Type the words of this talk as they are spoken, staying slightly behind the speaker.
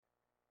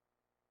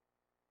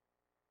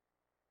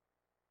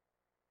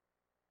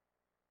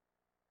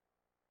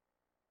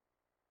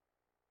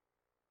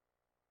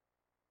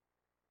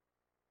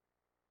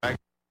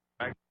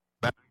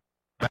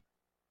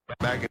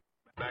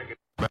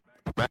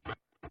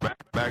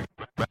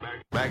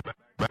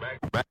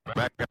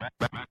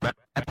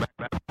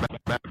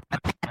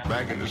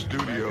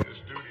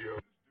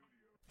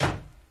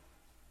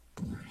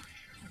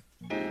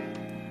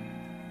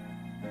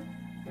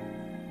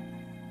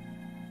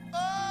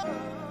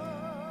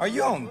Are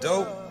you on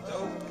dope?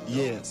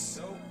 Yes.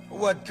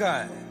 What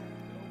kind?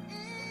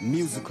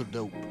 Musical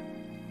dope.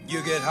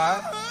 You get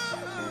high?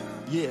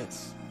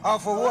 Yes.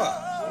 Off of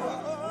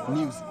what?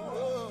 Music.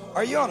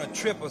 Are you on a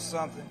trip or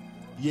something?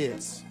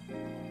 Yes.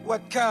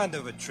 What kind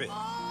of a trip?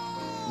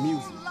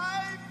 Music.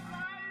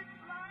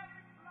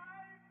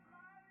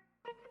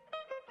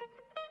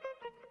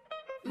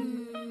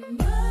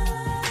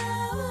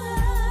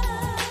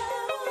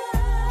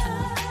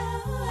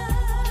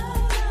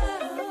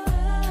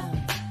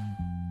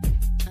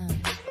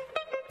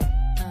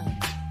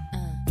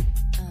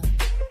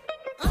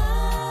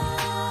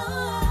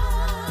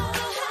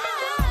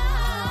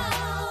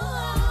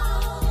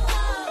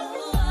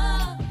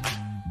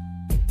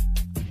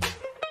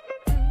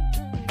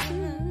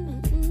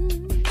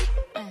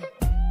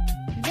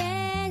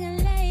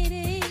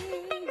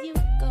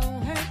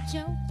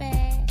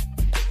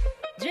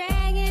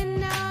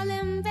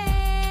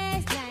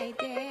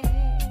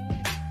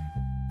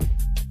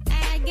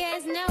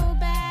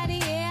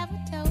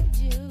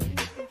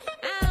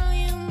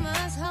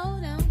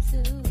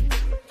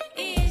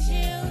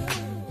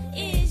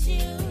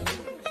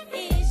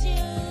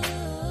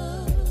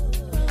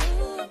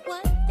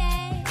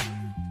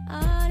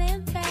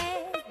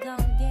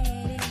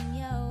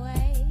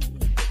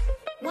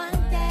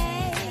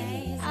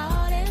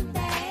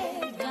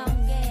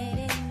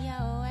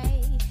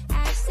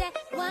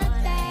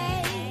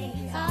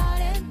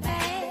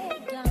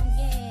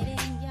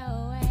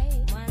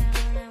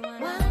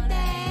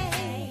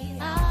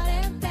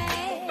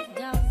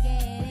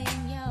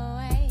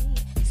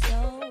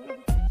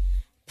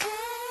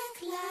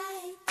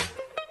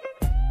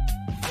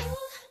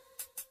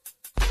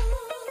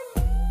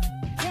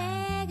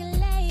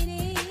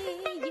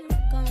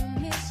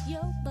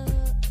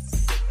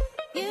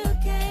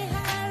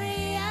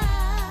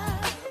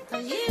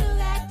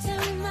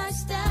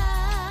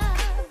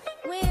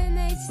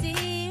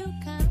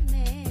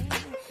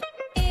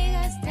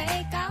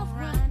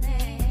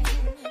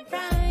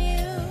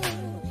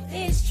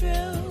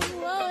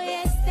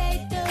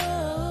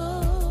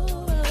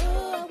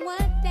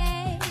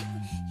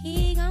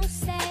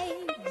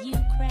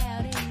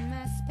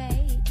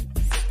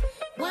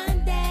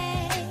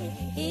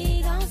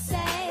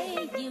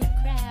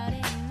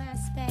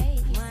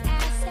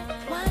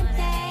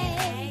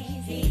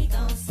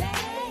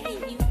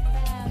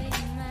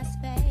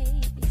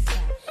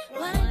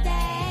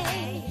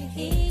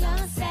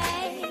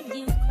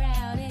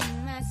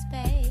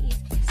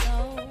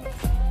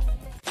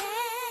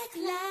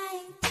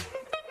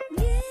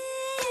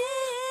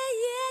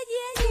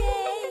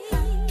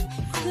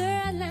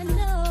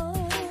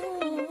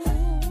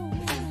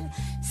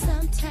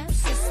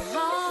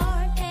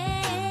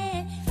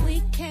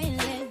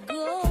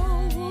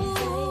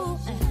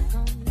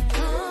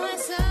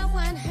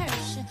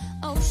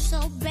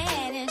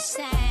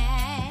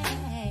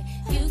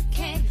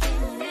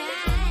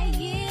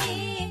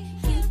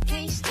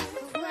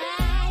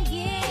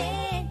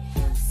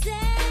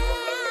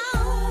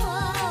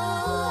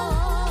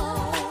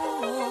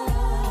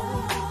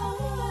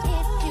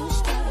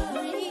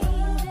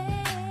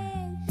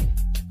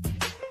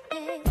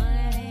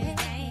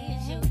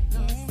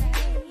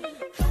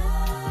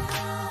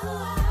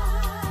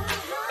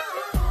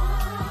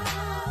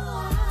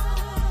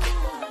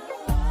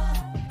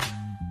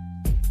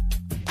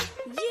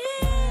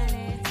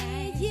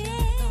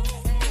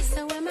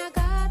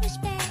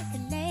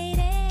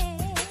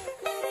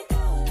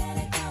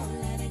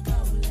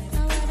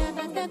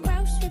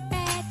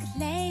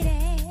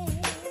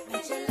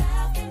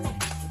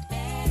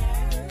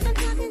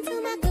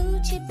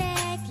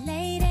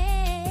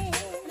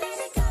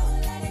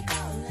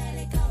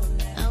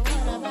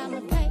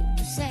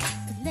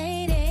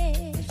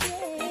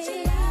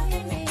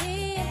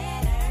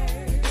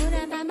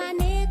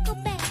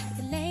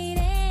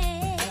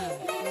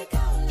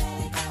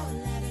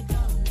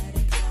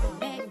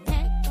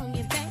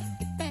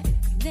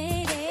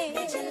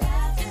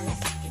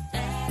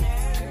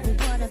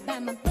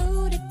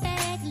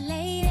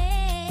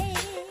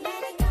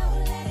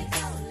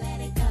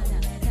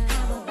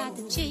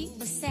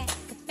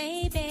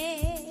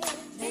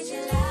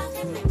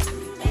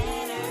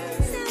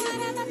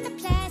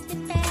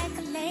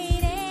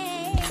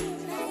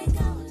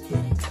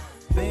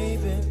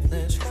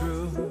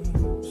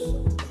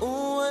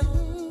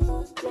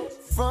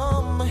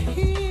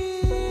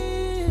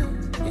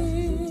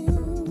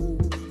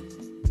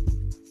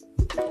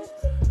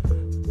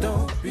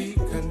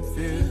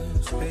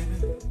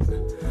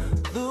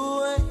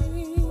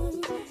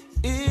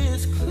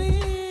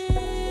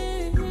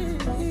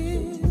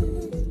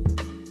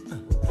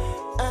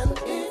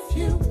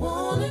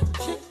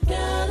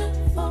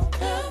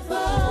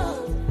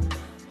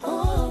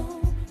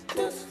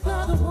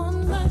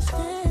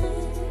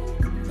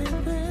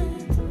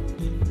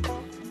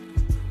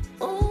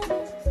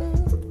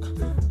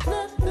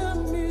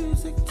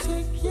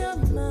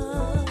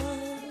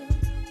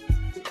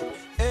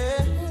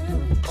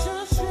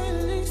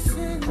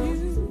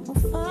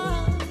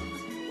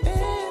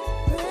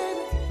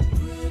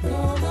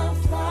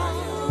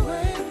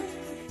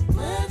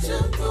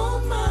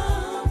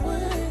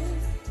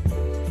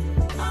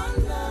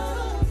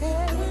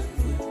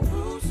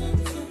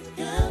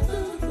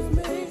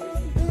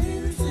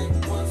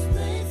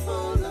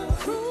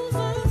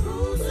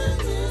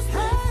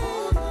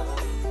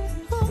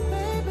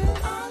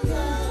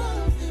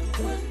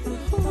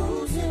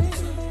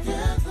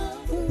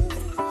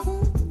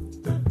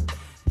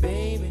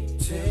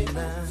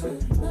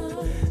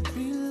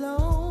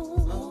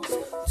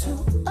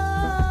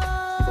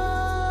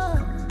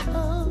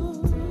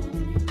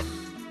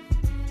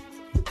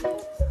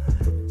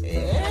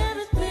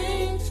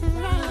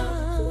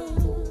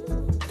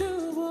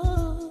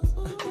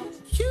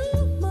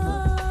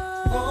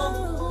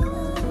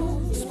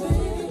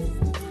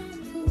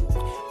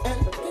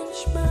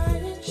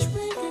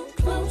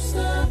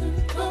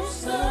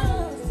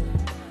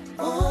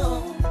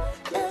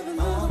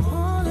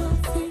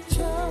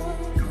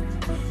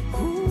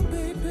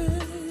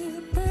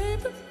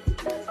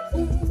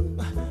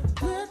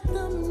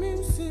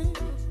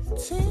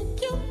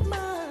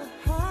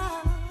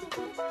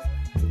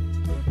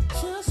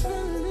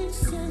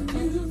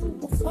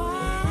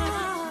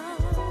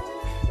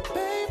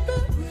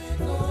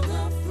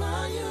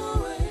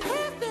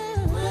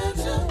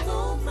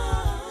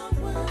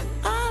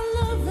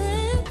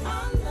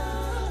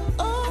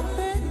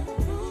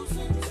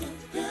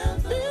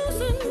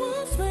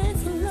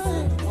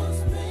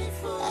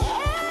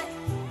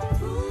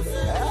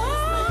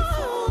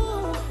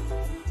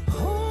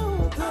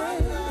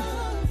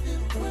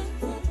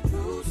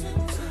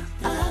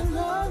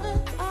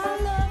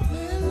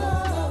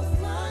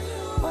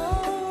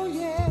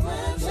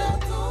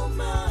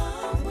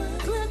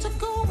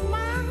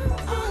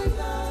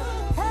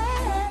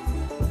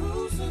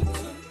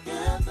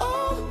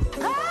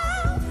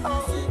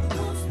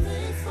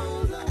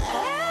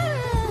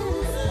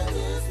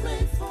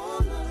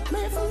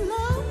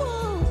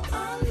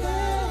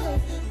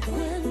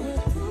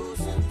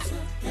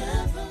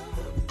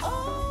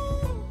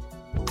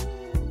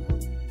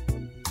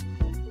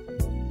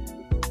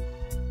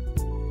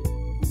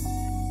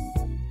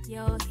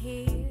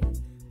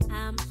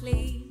 I'm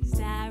pleased,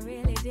 I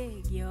really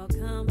dig your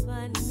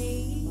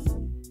company,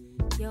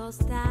 your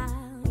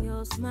style,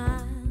 your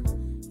smile,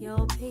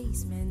 your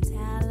peace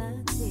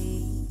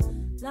mentality.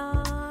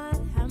 Lord,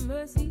 have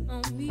mercy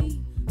on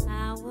me.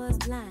 I was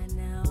blind,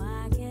 now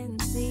I can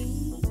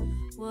see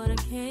what a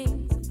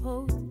king's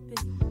supposed to be.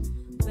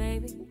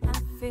 Baby, I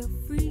feel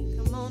free,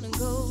 come on and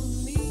go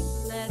with me.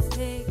 Let's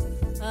take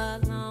a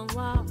long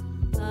walk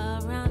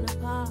around the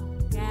park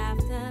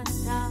after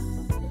dark.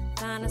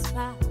 Find a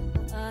spot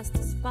for us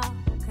to spark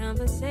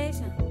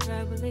conversation,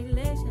 verbal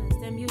elation,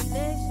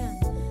 stimulation.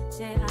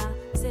 Share our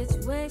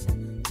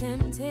situation,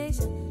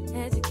 temptation,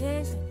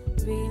 education,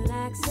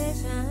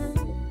 relaxation,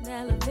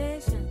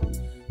 elevation.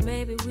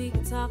 Maybe we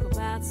can talk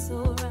about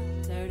Surah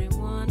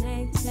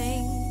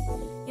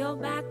 31:18. Your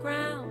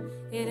background,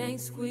 it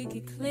ain't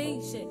squeaky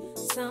clean shit.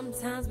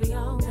 Sometimes we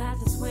all got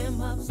to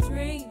swim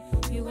upstream.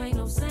 You ain't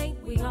no saint,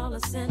 we all a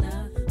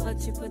sinner.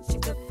 But you put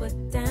your good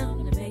foot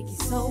down and make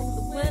your soul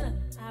the winner.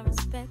 I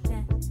respect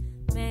that.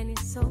 Man, you're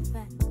so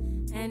fat,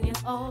 and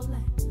you're all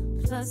that,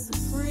 plus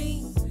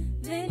supreme.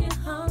 Then you're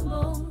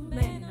humble,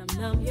 man, I'm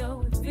numb,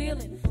 yo,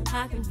 feeling.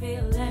 I can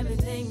feel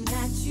everything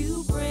that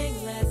you bring.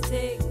 Let's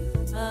take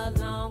a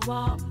long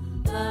walk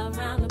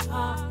around the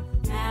park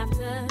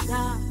after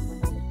dark.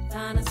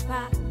 Find a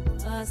spot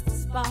for us to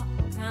spark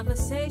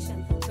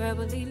conversation,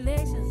 verbal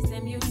elation,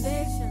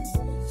 stimulation.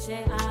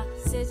 Share our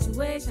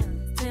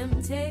situation,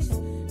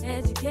 temptation,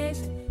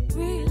 education,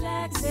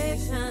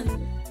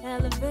 relaxation,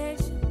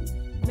 elevation.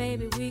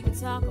 Maybe we could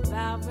talk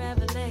about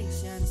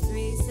Revelations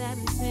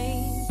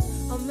 3:17.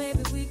 Or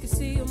maybe we could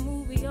see a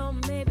movie, or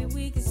maybe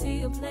we could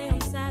see a play on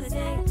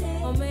Saturday.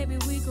 Or maybe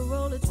we could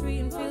roll a tree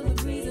and feel the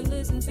breeze and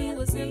listen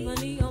to a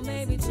symphony. Or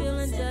maybe chill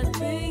and just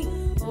be.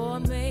 Or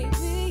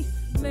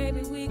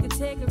maybe we could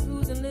take a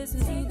cruise and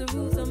listen to the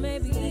roots. Or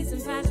maybe eat some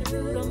passion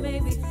fruit. Or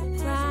maybe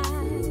fly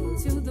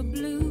to the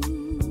blues.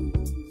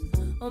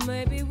 Or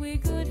maybe we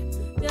could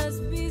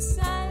just be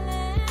silent.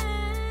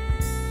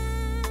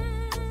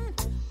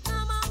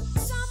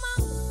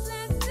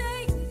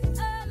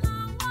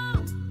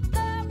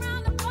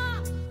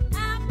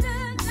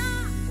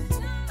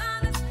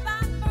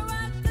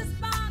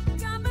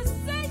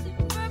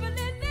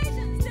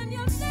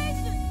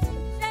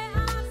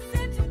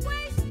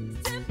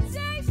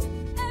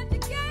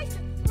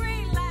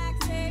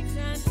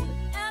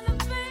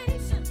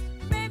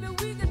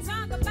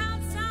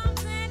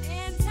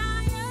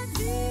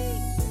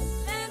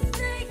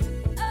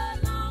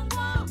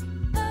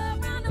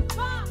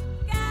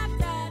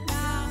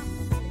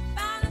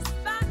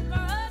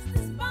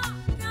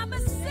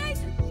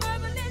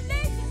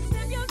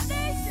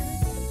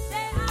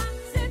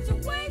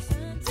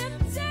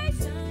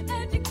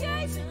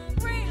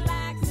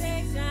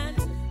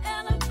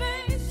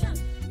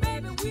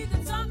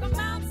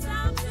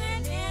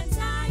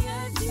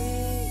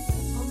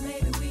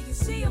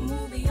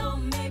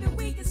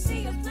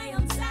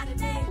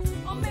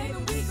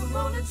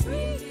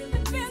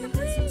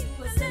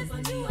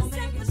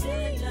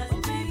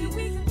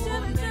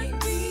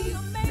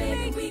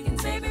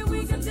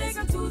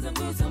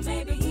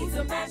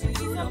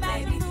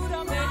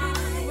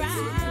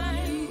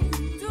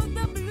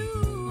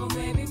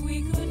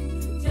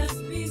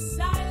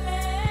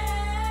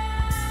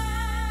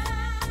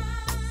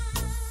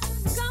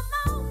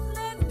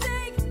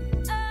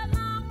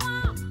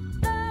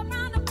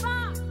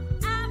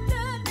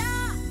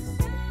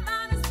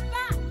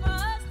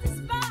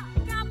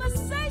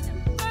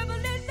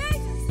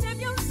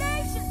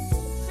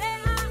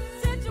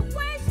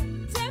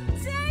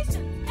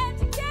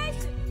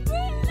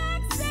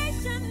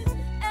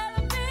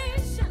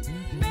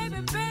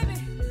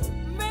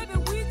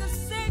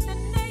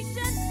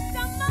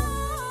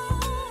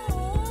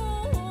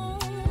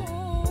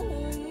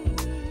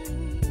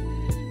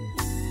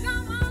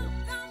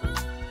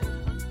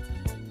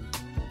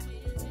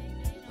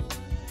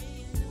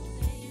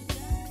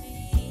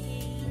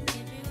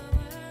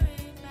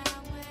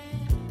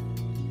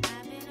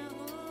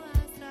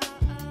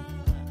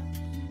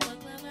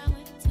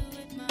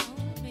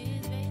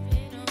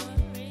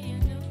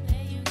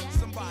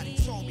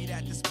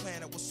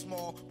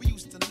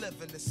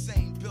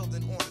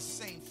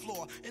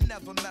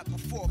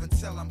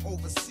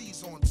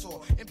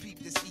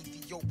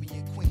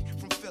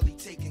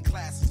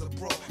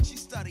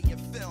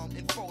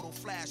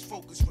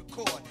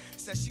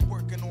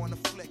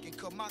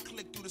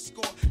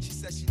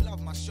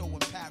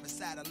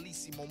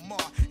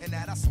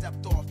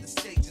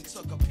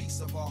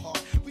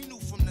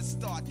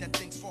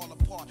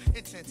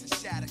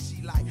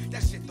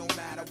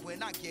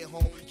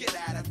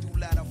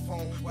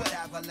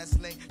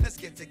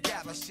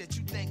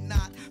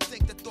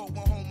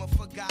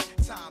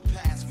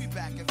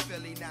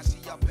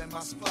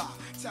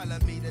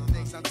 Telling me the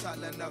things I'm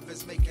telling of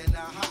is making her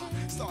hot.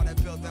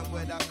 Started building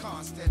with her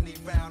constantly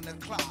round the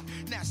clock.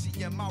 Now she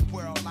in my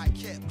world like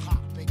hip hop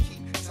and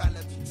keep telling me,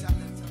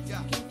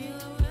 yeah. Give you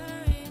a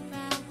worry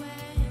about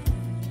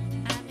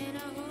when I've been a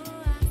who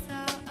I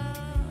saw.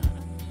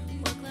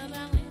 What club I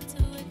went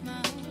to with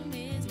my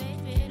homies,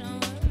 baby,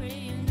 don't worry,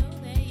 you know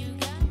that you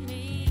got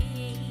me.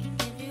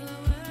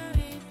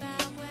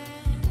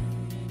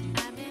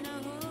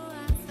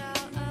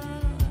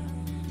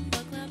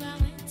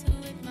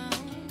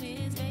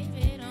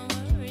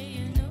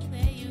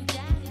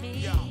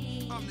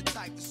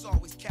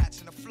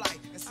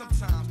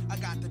 Sometimes I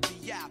got to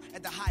be out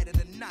at the height of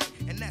the night,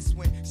 and that's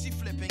when she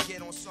flip and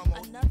get on some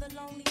old. Another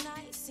lonely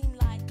night, seem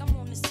like I'm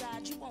on the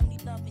side, you only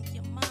loving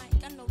your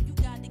mic. I know you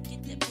gotta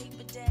get that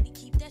paper, daddy,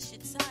 keep that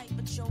shit tight.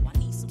 But yo, I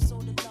need some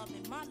sort of love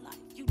in my life.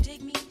 You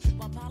dig me?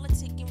 While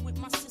politicking with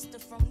my sister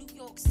from New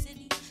York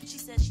City, she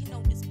said she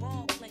know this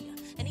ball player,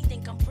 and he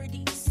think I'm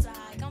pretty.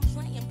 Side, I'm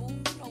playing, boo.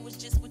 You know it's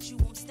just with you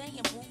I'm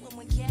staying, boo. And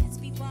when cats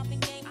be popping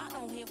game, I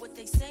don't hear what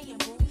they saying,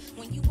 boo.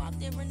 When you out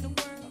there in the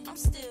world, I'm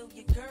still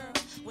your girl.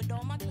 With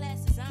all my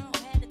classes, I don't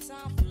have the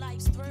time for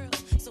life's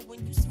thrills. So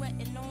when you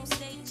sweating on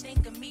stage,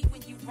 think of me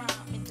when you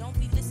rhyme. And don't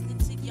be listening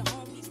to your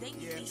homies, they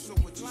be so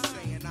what you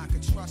saying, I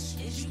can trust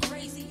you. Is you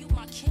crazy? You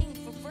my king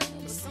for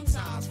real. But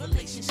sometimes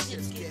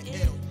relationships get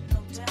ill,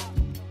 no doubt.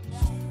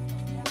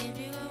 If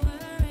you were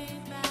worried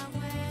about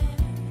where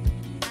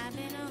I've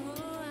been or who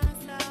I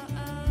saw,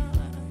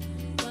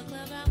 what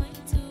club I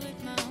went to with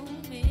my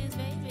homies,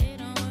 baby,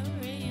 don't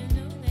worry, you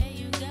know that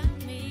you got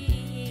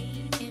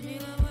me. If you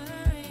were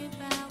worried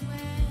about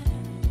where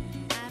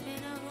I've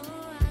been or who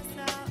I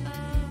saw,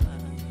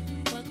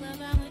 what club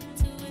I went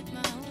to with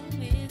my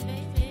homies,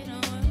 baby,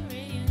 don't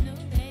worry, you know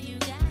that you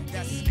got me.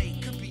 That snake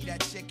could be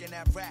that chick and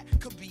that rat,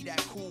 could be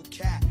that cool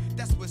cat.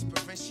 That's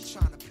whispering, she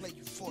trying to play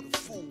you for the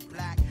fool,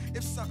 black.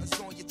 If something's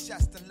on your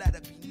chest, then let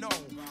it be known.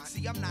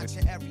 See, I'm not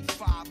your every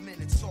 5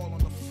 minutes all on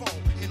the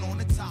phone. And on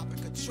the topic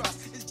of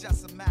trust, it's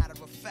just a matter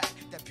of fact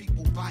that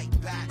people bite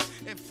back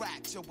and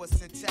fracture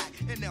what's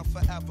intact, and they'll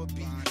forever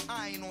be.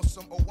 I ain't on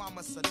some, oh, I'm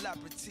a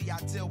celebrity, I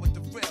deal with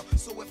the real.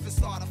 So if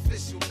it's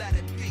artificial, let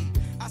it be.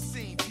 I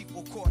seen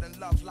people caught in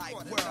love like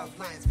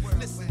whirlwinds,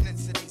 listening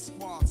to their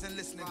squads and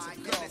listening to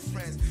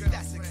girlfriends.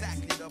 That's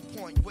exactly the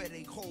point where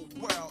they whole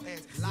world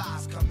ends.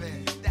 Lies come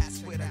in,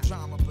 that's where the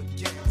drama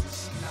begins. And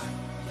she like,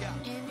 yeah.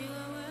 If you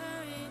were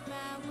worried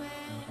about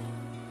where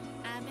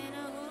I've been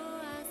or who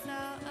I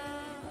saw,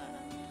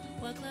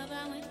 what club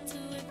I went to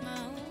with my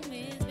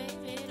homies,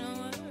 baby, don't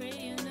worry,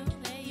 you know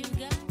that you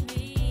got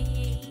me.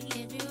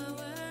 If you were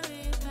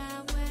worried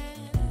about where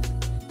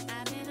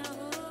I've been or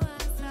who I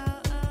saw,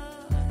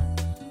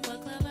 what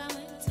club I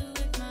went to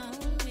with my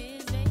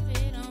homies, baby,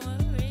 don't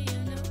worry, you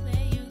know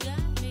that you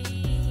got me.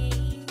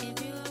 If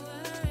you were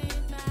worried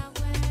about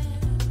where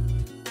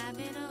I've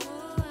been or who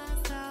I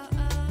saw,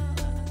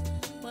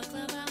 what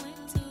club I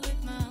went to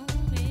with my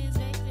homies,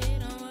 baby,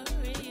 don't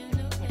worry, you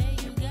know that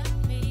you got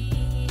me.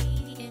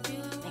 If you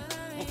were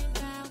worried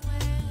about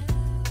where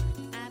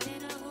I've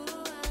been or who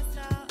I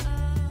saw,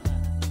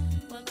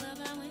 what club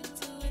I went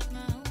to with my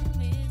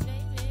homies,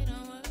 baby,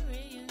 don't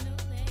worry, you know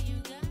that you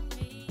got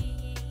me.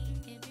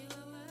 If you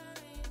were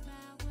worried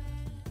about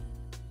where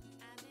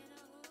I've been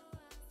or who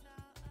I saw.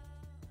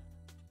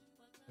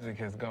 Music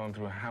has gone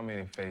through how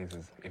many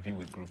phases, if you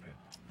would group it?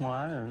 Well,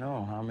 I don't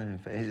know how many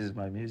phases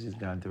my music's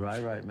gone through. I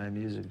write my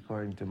music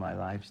according to my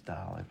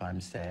lifestyle. If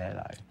I'm sad,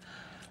 I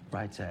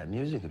write sad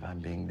music. If I'm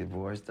being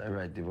divorced, I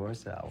write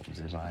divorce albums.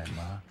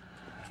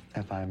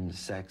 If I'm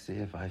sexy,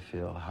 if I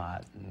feel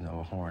hot,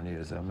 no horny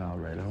or something, I'll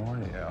write a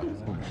horny album.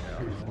 One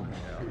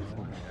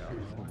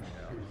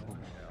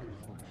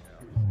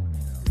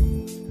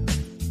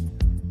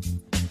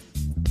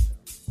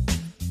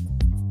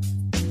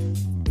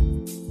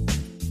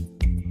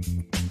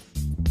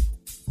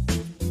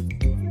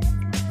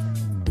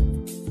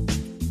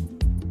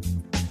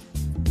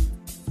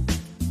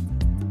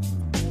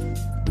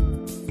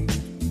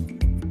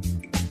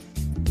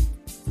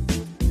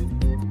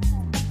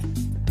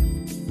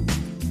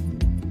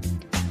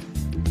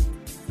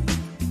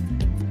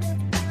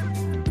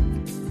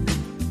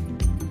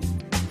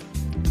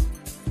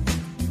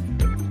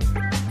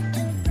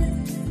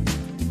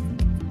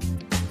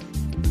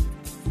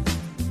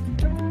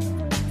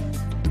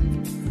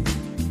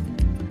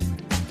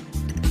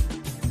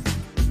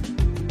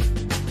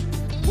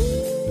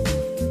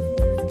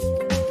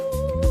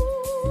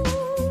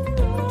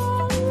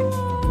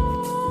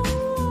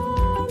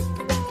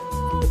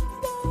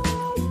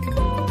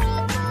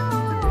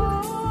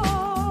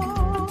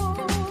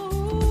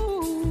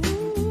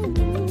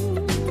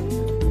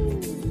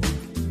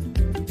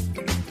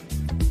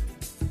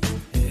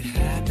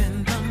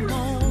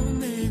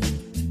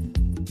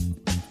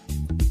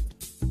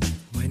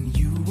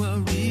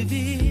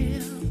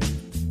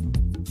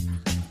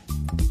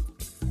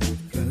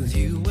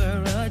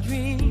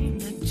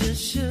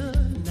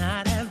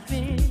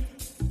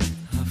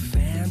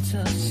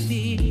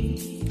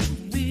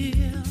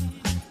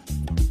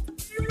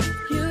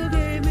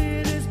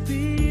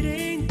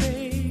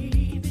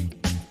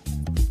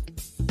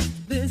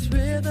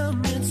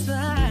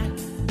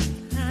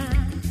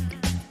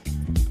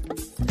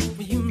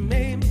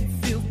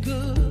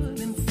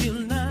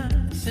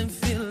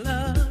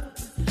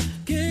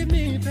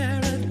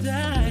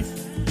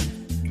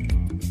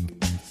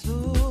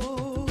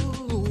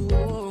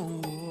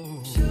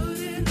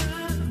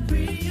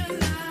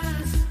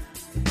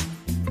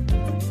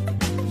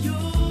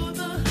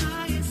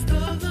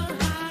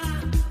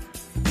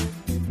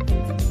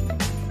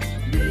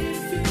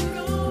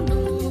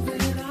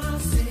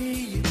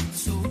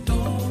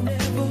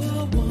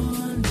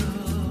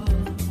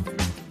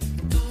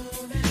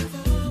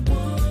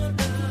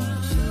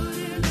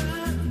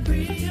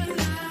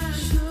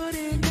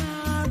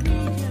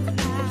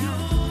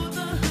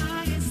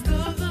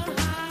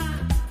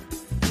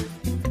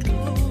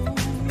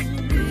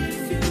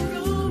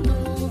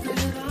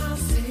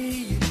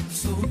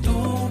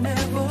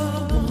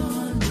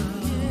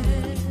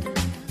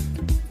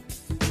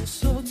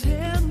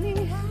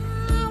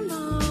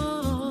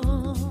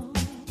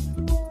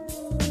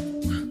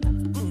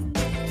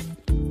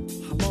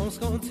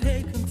won't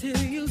take until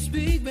you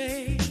speak,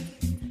 babe.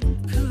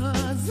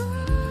 'Cause I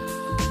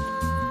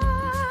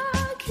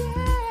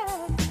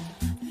can't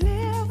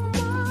live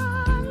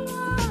my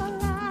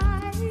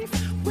life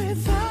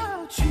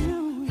without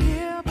you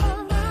here by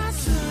my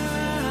side.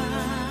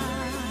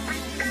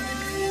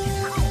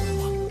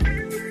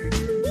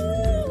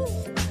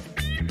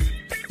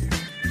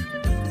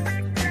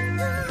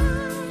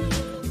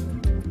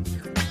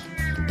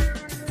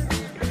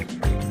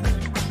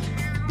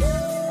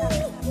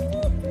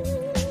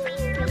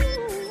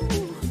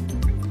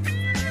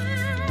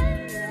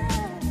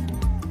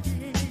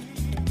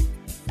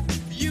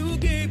 You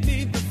gave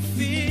me the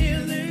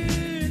feeling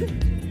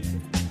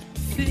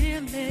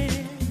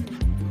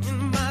in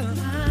my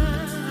life.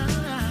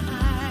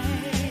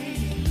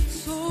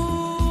 So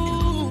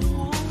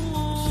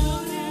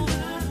shouldn't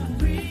I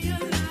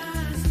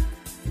realize,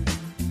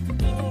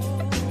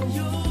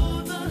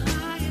 you're the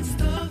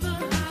highest of the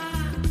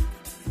high.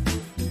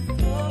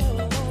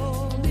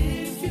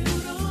 If you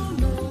don't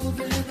know,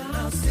 then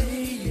I'll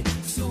say it.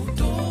 So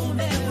don't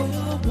ever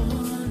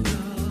wonder.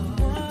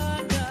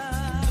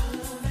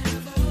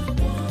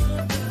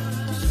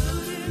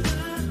 Shouldn't I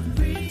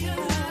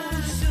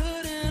realize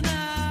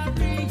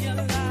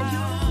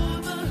you're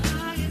the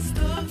highest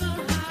of the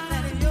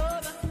high?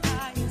 You're the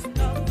highest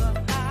of the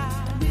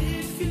high.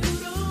 If you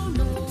don't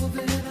know,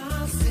 then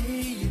I'll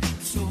say it.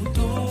 So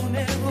don't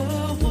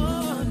ever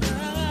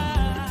wonder.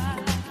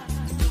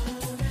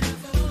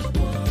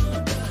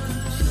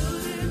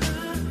 Shouldn't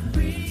I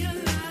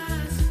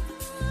realize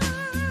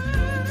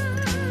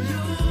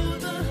you're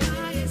the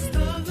highest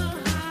of the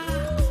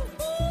high?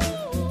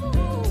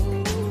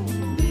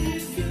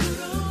 If you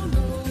don't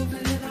know,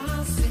 then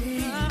I'll say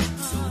it.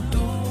 So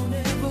don't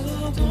ever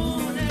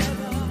wonder.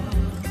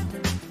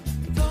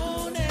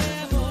 Don't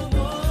ever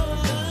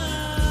wonder.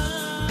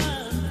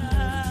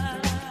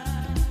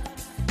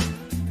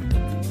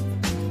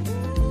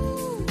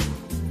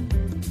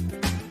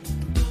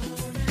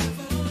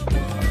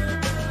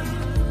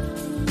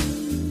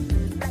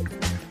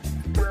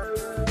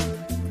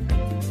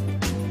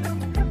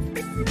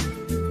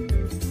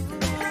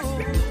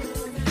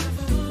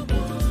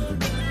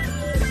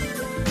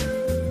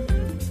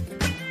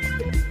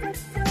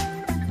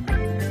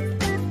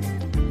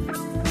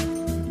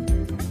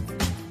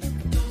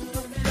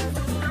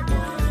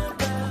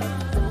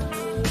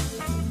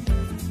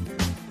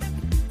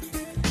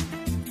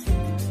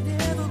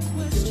 Never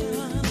question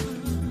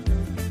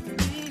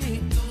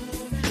me.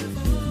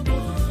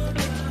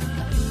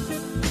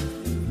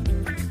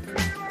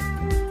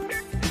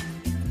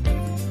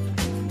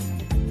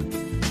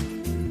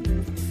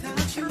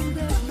 Without you,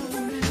 there's no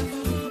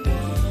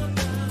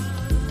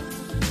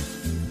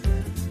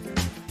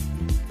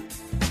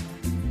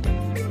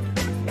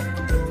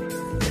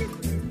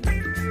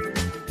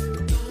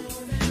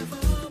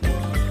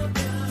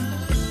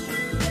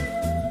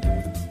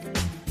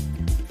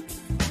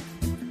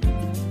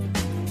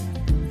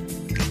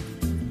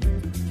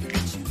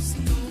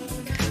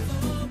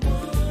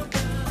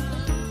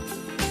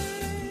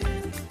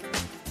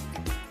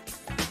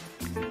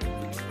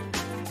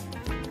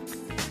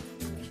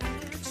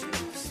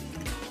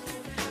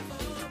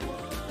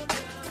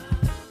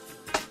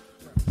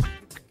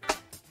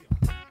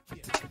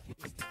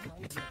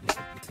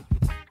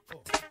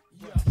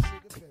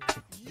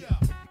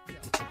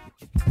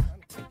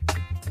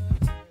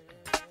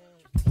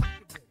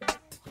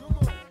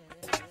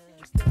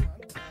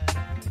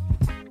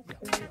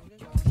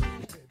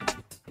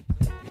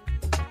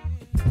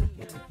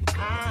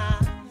I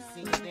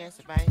see you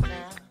dancing right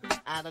now.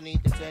 I don't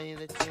need to tell you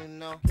that you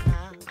know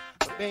how,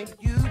 but baby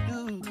you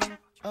do.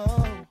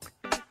 Oh,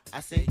 I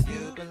said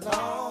you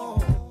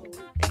belong,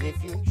 and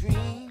if you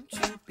dream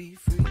to be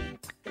free,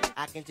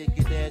 I can take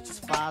you there.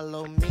 Just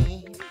follow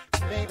me,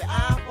 baby.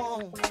 I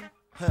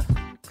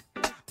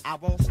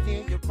won't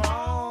steer you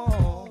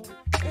wrong.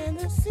 And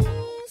it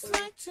seems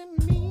like to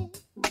me,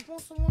 you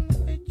want someone to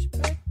fit your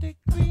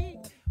pedigree,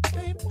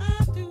 baby.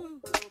 I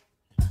do.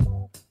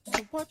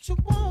 So what you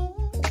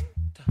want?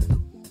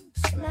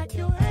 Smack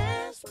your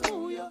ass,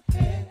 pull your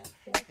hair,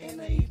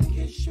 and I even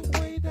kiss you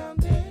way down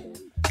there.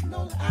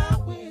 Know that I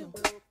will.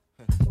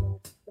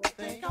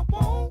 Think I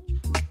won't.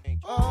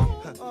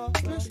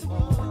 Just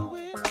wanna do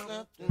it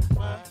left and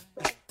right.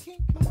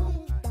 Keep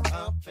moving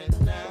up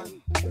and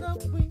down.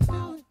 Love we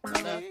do it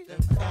left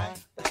and right.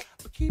 But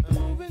keep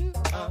moving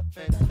up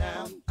and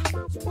down.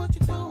 So what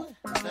you doing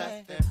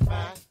left and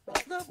right.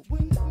 Love we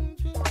do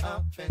it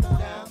up and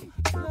down.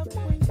 Love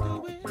we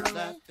do it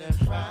left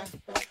and right.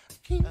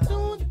 Keep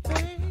doing it,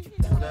 baby.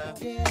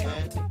 Left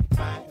and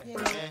right.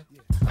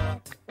 And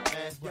up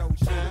and Yo,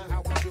 shit,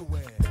 how we do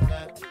it?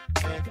 left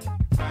and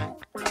right.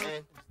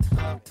 And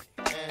up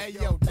and Hey,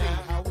 yo, D,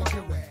 how we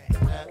do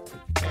it? left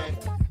and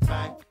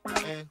right.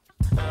 And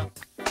up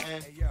and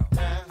Hey, yo,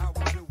 how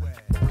we do it?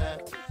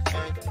 left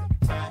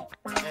and right.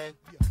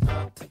 And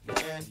up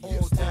and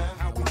All time,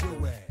 how we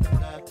do it?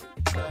 left,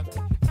 left,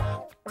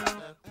 left,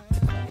 left.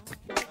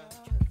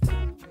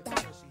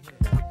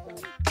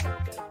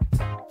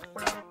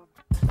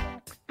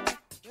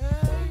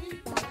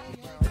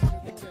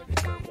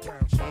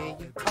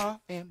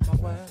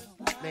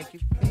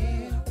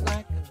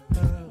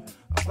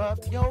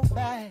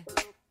 back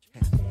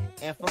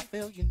and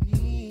fulfill your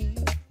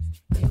needs.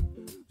 So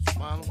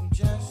why don't we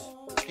just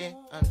get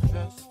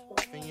undressed?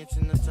 Fingers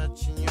in the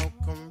touch and your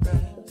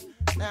caress.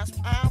 That's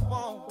what I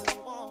want.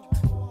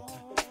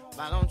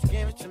 Why don't you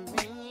give it to me?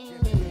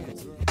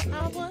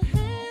 I will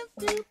have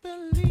you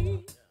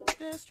believe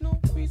there's no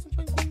reason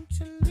for you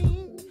to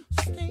leave.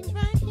 Stay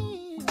right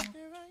here,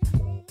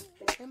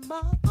 in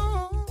my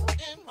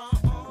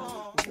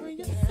arms, where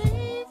you're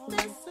safe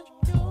and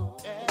secure.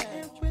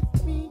 And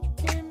with me, you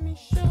give me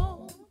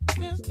sure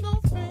there's no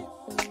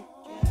risk.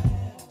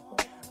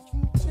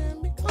 You tell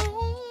me,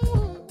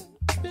 oh,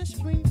 bitch,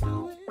 we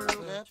do it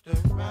left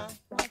and right.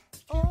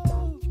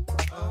 Oh,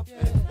 up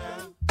and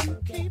down. You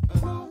keep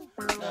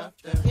moving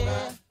left and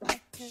right.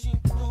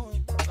 Keep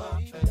moving up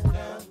and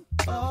down.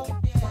 Oh,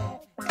 yeah,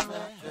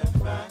 left and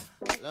right.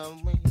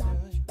 Love me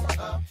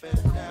up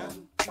and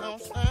down.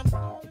 Don't stop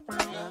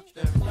left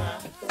and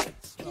right.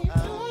 Keep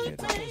moving,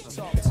 baby.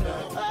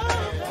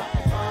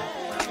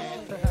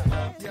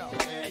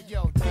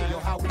 Yo, Dio,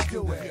 how we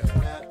do it?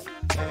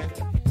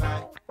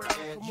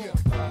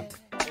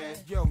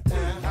 Yo,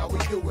 how we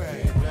do it?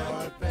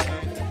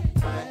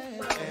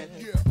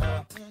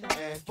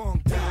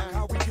 Funk Doc,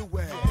 how we do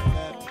it?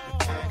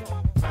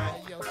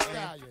 Yo,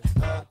 Stallion.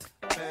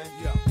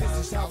 This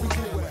is how we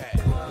do it.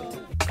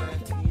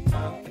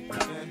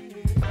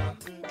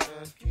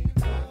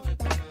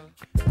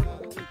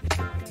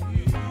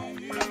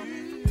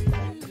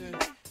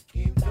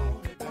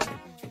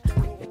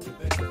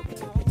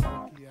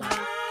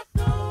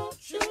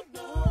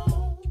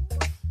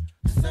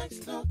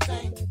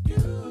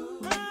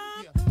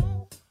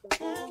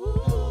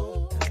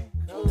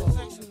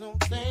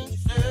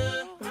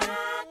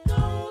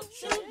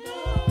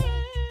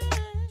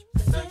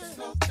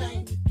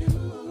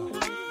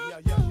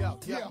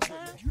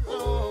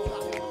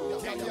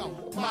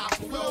 My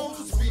flows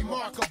is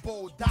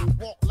remarkable. Doc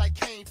walk like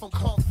Kane from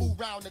Kung Fu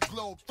round the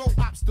globe. Throw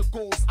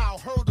obstacles, I'll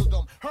hurdle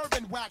them. Herb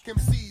and whack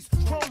MCs.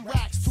 Chrome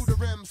racks to the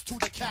rims, to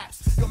the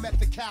caps. Yo,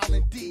 Methical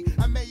and D.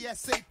 I'm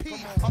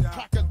ASAP. I'm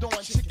cracker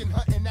dawn, chicken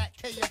hunting at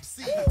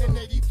KFC. In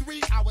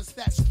 83, I was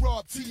that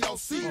scrub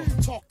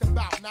TLC. Talked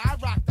about, now I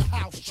rock the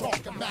house,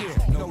 chalk 'em out.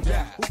 Yeah, no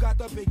doubt. Who got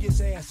the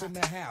biggest ass in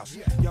the house?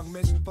 Young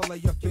miss, fillet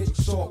your fish,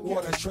 salt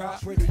water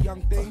trout. Pretty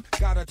young thing,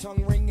 got a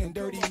tongue ring and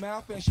dirty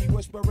mouth, and she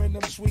whispering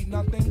them sweet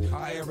nothing.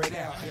 I hear it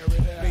out.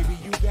 Baby,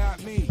 you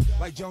got me,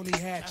 like Joni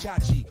had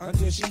Chachi,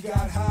 until she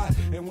got hot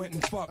and went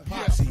and fucked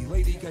Potsy.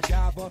 Lady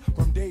Godiva,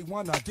 from day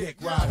one a dick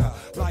rider.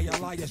 Liar,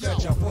 liar,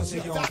 set your pussy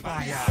on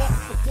fire.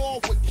 Off the wall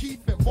with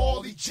Keith and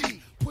Marley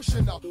G.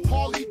 Pushing up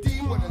Harley D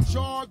with a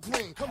jar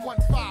green. Come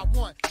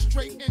 151,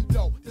 straight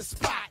Indo, the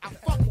spot. I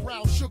fuck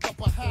brown sugar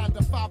behind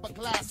the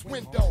fiberglass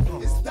window.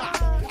 It's Doc,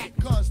 pack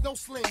guns, no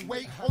sling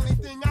weight. Only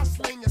thing I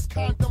sling is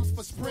condoms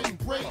for spring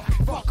break.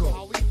 Fuck 'em,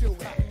 how we do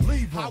it?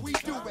 Leave 'em. How we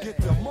do it? Get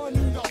the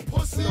money, no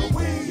pussy,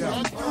 we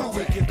run through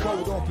take it. your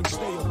coat off and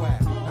stay a while.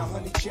 Now,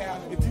 honey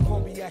child, if you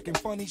gon' be acting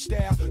funny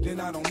style, then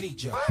I don't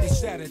need ya. It's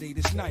Saturday,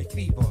 this night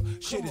fever.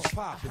 Shit is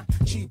popping,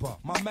 cheaper,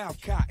 my mouth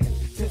cotton.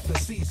 Tis the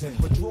season,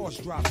 but drawers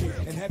dropping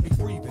and heavy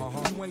breathing.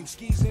 You ain't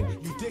skeezing,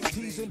 you dick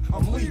teasing,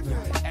 I'm leaving.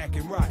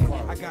 Acting rotten,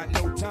 I got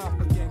no time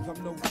for games,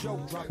 I'm no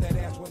joke. Drop that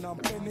ass when I'm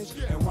finished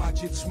and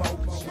watch it smoke.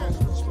 We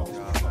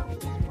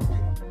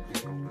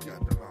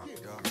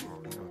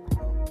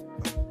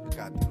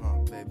got the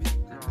hump, baby.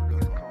 We got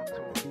the hump.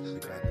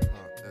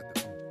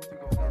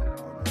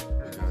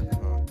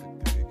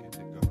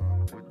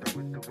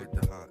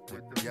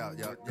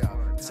 Yo.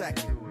 Check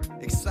it.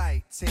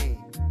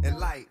 Exciting,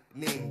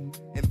 enlightening,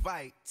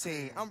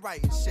 inviting. I'm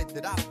writing shit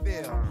that I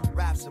feel.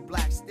 Raps of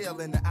black steel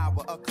in the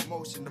hour of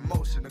commotion,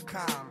 emotion of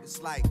calm. It's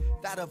like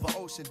that of an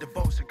ocean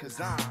devotion, cause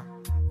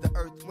I'm the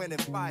earth, wind,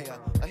 and fire.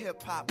 A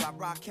hip hop by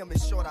Rakim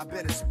is short, I've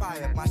been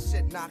inspired. My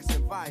shit knocks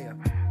and fire.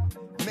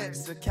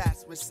 Mix of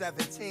cats with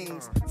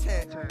 17s.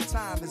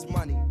 Time is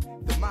money.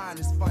 The mind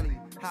is funny.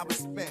 How it's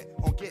spent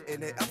on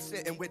getting it. I'm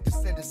sitting with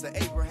descendants of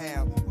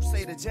Abraham who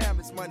say the jam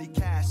is money,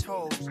 cash,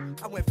 hoes.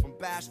 I went from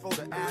bashful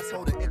to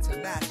asshole to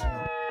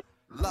international.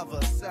 Love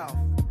herself.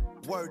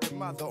 Word to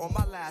mother. On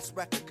my last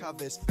record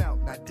cover is felt.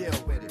 Now deal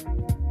with it. I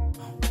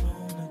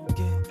wanna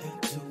get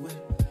into it.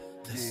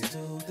 Let's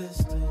do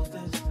this.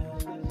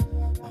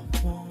 I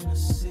wanna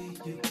see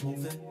you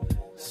move it.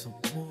 So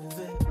move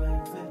it.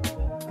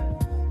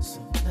 So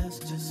let's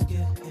just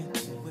get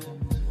into it.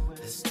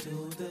 Let's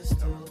do this.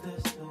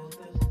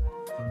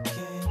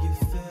 Can you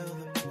feel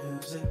the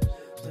music?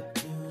 The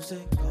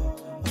music. Oh.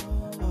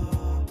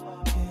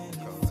 Can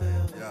you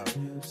feel the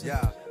music?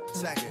 Yeah,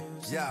 check it.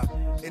 Yeah,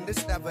 in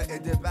this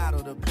never-ending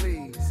battle to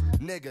please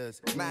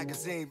niggas,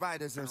 magazine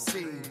writers, and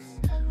MCs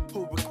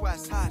who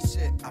request hot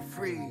shit, I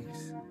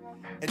freeze.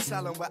 and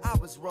tell them where I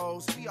was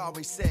rose, we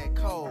always said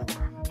cold.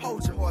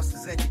 Hold your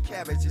horses and your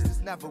carriages, this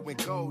never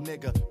went gold,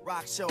 nigga.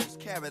 Rock shows,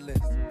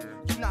 carolers.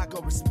 You not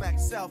gonna respect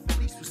self, at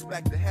least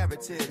respect the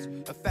heritage.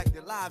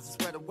 Affected lives is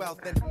where the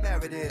wealth and the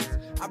merit is.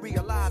 I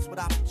realize what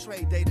I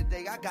portray day to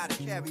day, I gotta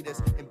carry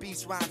this. And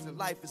beats, rhymes, and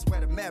life is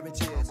where the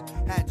marriage is.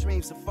 Had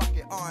dreams of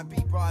fucking R&B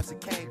bras that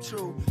came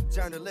true.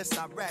 Journalists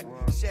I wrecked,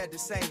 shared the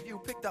same view.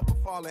 Picked up a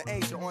fallen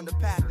angel on the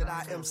path that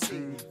I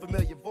MC.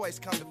 Familiar voice,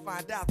 come to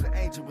find out the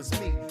angel was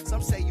me.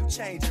 Some say you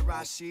change it,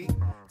 Rashid.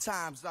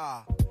 Times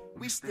are,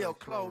 we still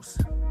close.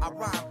 I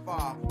rhyme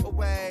far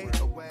away,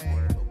 away,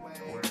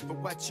 away. But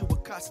what you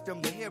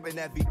accustomed to hearing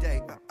every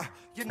day.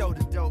 You know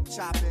the dope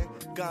chopping,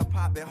 gun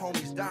popping,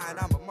 homies dying.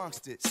 I'm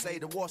amongst it. Say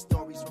the war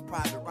stories for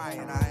Private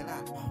Ryan.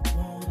 I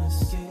wanna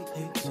get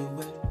into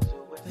it.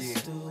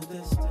 Let's do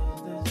this. I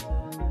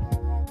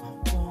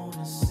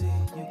wanna see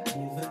you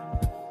move it.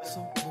 So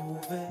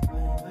move it.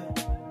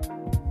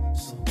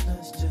 So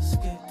let's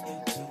just get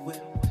into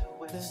it.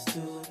 Let's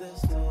do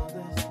this.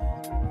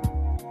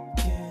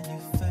 Can you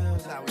feel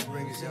that's how we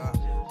bring it, y'all.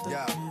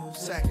 Yo,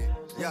 second.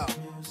 Yo,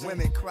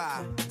 women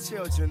cry,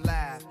 children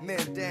laugh,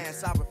 men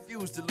dance. I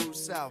refuse to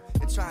lose self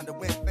and trying to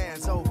win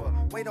fans over.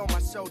 Weight on my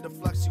shoulder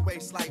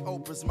fluctuates like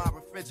Oprah's. My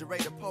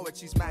refrigerator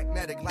poetry's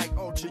magnetic like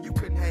Ultra. You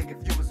couldn't hang if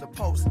you was a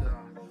poster.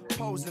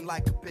 Posing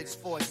like a bitch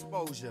for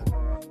exposure.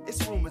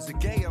 It's rumors of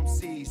gay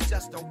MCs,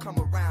 just don't come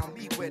around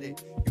me with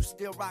it. You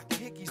still rockin'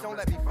 hickeys, don't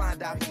let me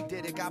find out he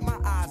did it. Got my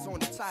eyes on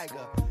the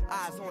tiger,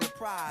 eyes on the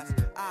prize,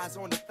 eyes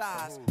on the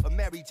thighs of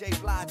Mary J.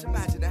 Blige.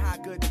 Imagine how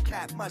good the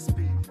cat must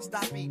be.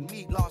 Stop eating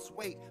meat, lost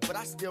weight, but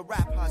I still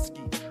rap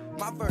husky.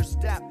 My first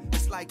step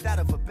is like that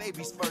of a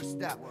baby's first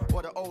step,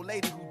 or the old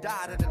lady who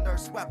died and the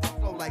nurse swept. I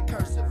flow like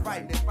cursive,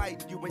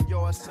 fighting you and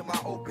yours to my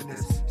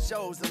openness.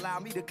 Shows allow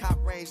me to cop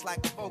range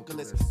like a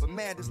vocalist, but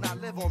man does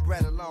not live on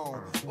bread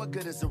alone. What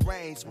good is a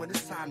range when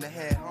it's time to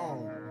head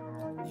home?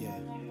 Yeah,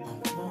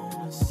 I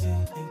wanna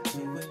get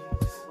into it.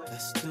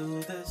 Let's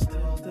do this. I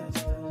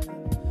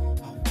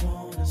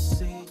wanna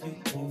see you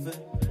move it.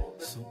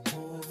 So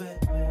move it.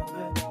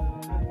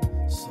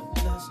 So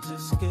let's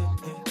just get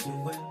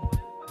into it.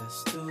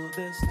 Let's do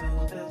this. Can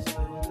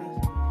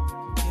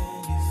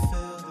you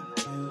feel the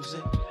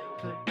music?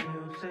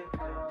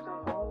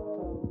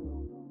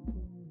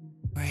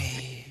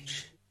 Rage.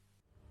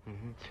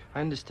 I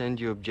understand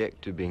you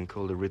object to being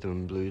called a rhythm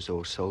and blues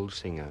or soul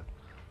singer.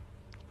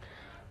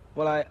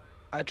 Well,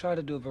 I try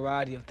to do a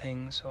variety of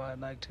things, so I'd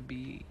like to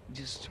be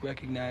just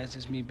recognized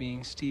as me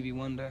being Stevie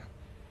Wonder.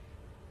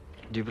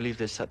 Do you believe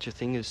there's such a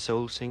thing as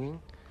soul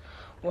singing?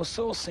 Well,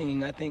 soul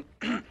singing, I think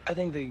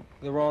the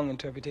wrong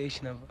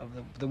interpretation of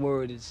the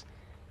word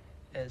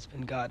has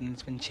been gotten.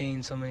 It's been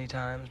changed so many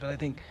times. But I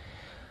think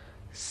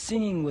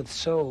singing with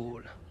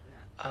soul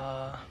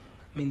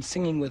means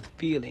singing with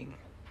feeling.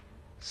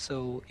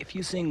 So if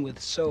you sing with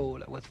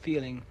soul, with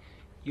feeling,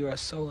 you're a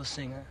soul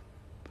singer.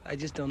 I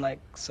just don't like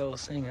soul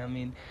singer. I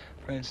mean,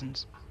 for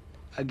instance,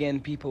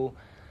 again, people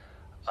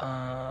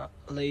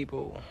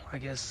label, I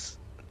guess,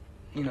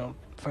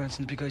 for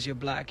instance, because you're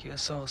black, you're a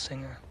soul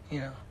singer,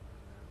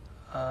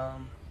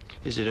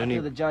 Is it only... I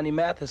feel that Johnny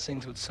Mathis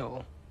sings with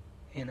soul,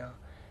 and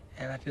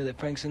I feel that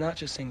Frank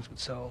Sinatra sings with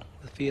soul,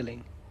 with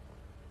feeling.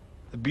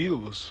 The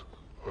Beatles,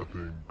 I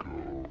think,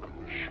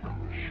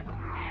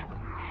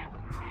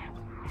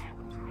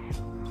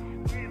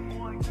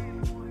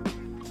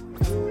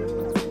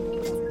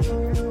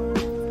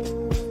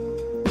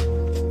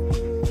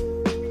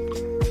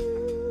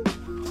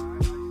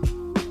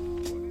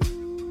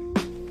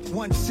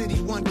 One city,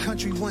 one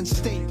country, one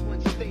state.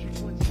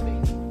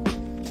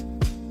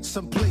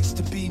 Some place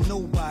to be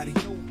nobody.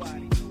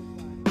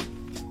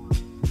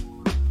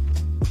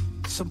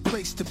 Some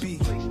place to be.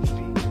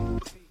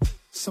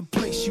 Some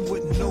place you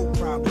wouldn't know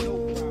probably.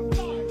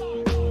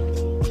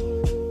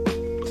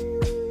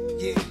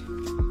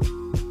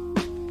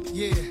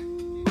 Yeah.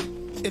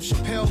 If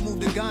Chappelle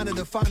moved to Ghana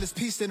to find his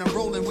peace, then I'm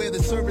rolling where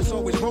the service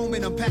always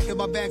roaming. I'm packing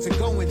my bags and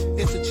going.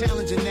 It's a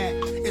challenging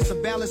act. It's a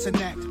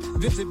balancing act.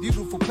 Visit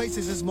beautiful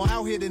places, it's more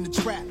out here than the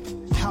trap.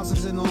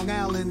 Houses in Long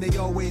Island, they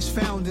always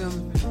found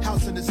him.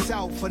 House in the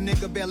South, a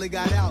nigga barely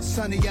got out.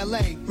 Sunny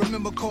LA,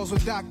 remember calls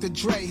with Dr.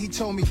 Dre. He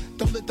told me,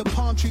 don't let the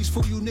palm trees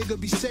fool you, nigga,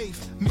 be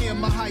safe. Me and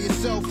my higher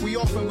self, we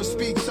often would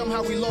speak.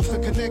 Somehow we lost the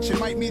connection,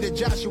 might meet a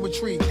Joshua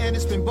tree. And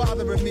it's been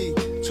bothering me.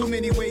 Too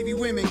many wavy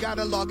women,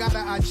 gotta log out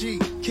of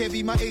IG. Can't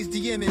be my age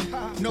DMing,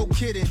 no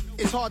kidding.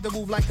 It's hard to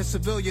move like a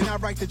civilian. I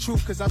write the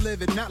truth cause I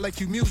live it, not like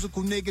you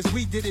musical niggas.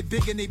 We did it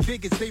big and they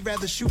bigots. They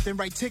rather shoot than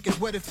write tickets.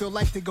 What it feel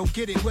like to go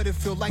get it, what it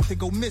feel like to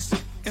go miss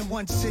it. In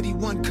one city,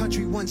 one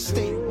country, one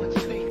state.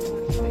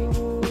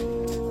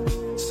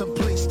 Some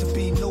place to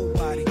be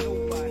nobody.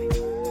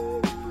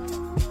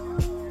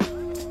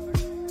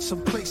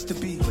 Some place to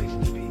be.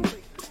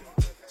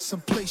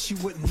 Some place you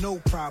wouldn't know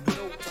probably.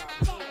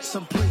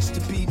 Some place to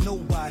be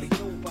nobody.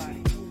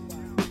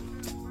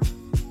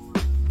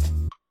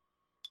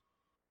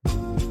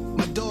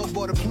 My dog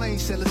bought a plane,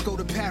 said let's go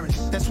to Paris.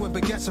 That's where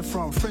baguettes are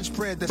from, French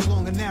bread that's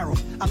long and narrow.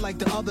 I like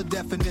the other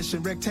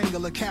definition,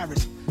 rectangular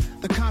carrots.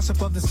 The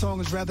concept of the song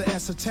is rather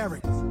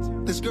esoteric.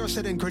 This girl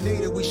said in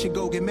Grenada we should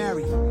go get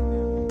married.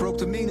 Broke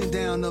the meaning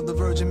down of the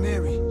Virgin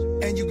Mary.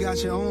 And you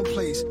got your own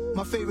place.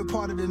 My favorite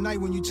part of the night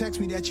when you text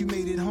me that you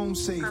made it home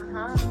safe.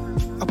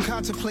 I'm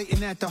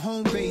contemplating at the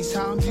home base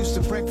how I'm used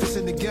to breakfast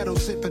in the ghetto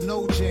sipping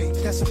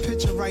OJ. That's a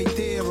picture right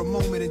there, a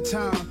moment in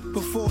time.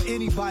 Before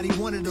anybody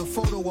wanted a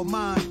photo of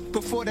mine.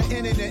 Before the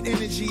internet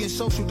energy and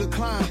social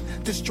decline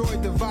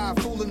destroyed the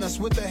vibe, fooling us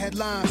with the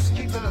headlines,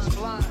 keeping us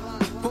blind.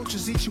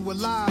 Vultures eat you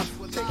alive.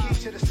 Take heed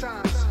to the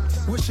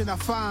signs. Wishing I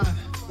find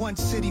one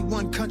city,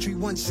 one country,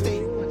 one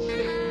state.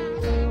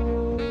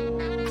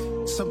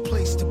 Some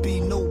place to be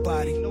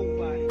nobody.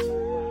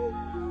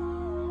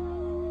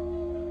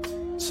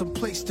 Some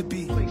place to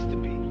be.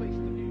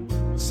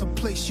 Some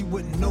place you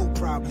wouldn't know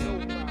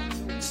probably.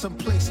 Some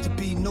place to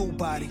be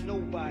nobody.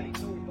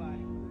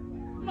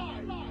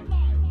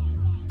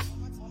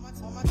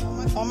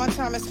 All my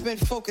time is spent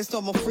focused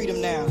on my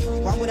freedom now.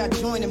 Why would I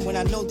join them when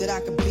I know that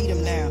I can beat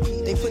them now?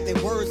 They put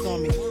their words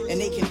on me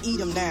and they can eat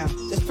them now.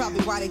 That's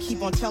probably why they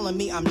keep on telling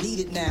me I'm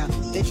needed now.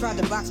 They tried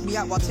to box me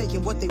out while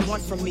taking what they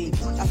want from me.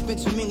 I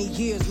spent too many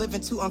years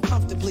living too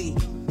uncomfortably,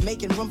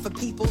 making room for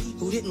people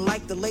who didn't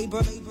like the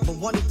labor but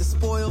wanted the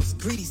spoils,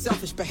 greedy,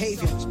 selfish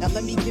behavior. Now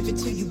let me give it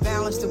to you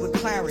balanced and with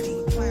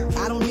clarity.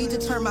 I don't need to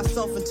turn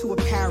myself into a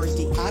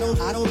parody. I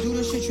don't do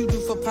the shit you do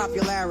for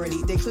popularity.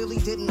 They clearly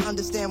didn't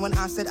understand when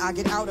I said I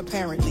get out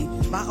apparently.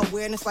 My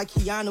awareness like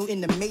Keanu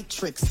in the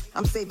Matrix.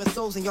 I'm saving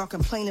souls and y'all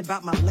complaining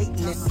about my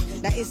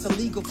lateness. Now it's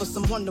illegal for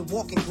someone to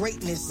walk in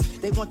greatness.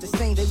 They want the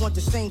same,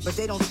 but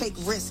they don't take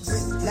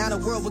risks. Now the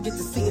world will get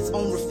to see its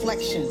own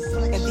reflection,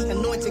 and the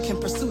anointed can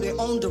pursue their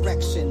own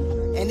direction.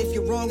 And if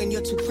you're wrong and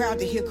you're too proud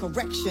to hear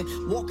correction,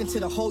 walk into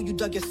the hole you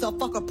dug yourself,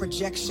 fuck a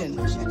projection.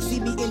 See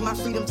me in my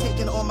freedom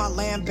taking all my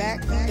land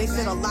back. They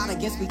said a lot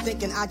against me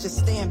thinking I just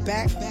stand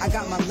back. I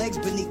got my legs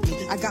beneath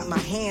me, I got my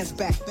hands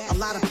back. A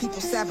lot of people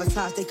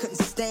sabotaged, they couldn't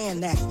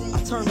stand that.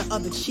 I turned the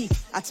other cheek,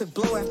 I took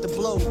blow after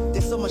blow.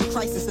 There's so much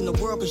crisis in the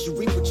world cause you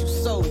reap what you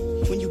sow.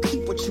 When you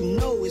keep what you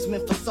know is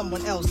meant for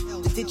someone else,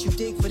 did you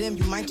dig for them,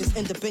 you might just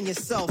end up in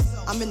yourself.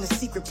 I'm in the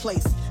secret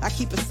place, I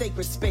keep a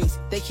sacred space.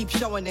 They keep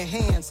showing their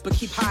hands, but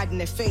keep hiding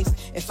their face.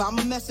 If I'm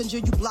a messenger,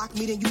 you block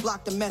me, then you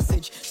block the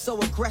message. So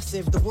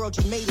aggressive, the world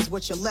you made is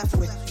what you're left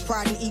with.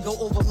 Pride and ego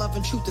over love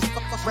and truth is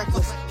fuck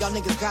reckless. Y'all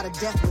niggas got a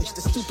death wish,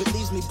 the stupid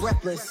leaves me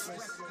breathless.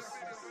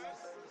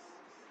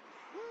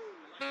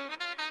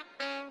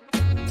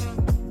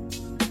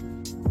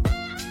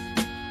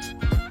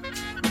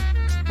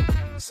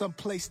 Some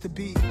place to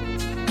be.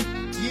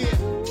 Yeah.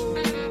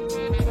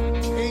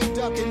 Ain't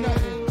ducking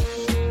nothing.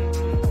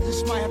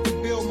 Just might have to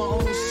build my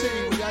own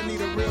city where I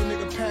need a real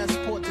nigga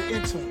passport to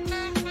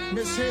enter.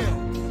 Miss Hill,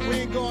 we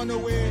ain't going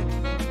nowhere.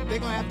 They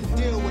gonna have to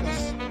deal with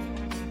us.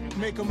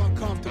 Make them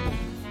uncomfortable.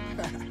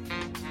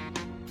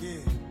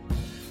 Yeah.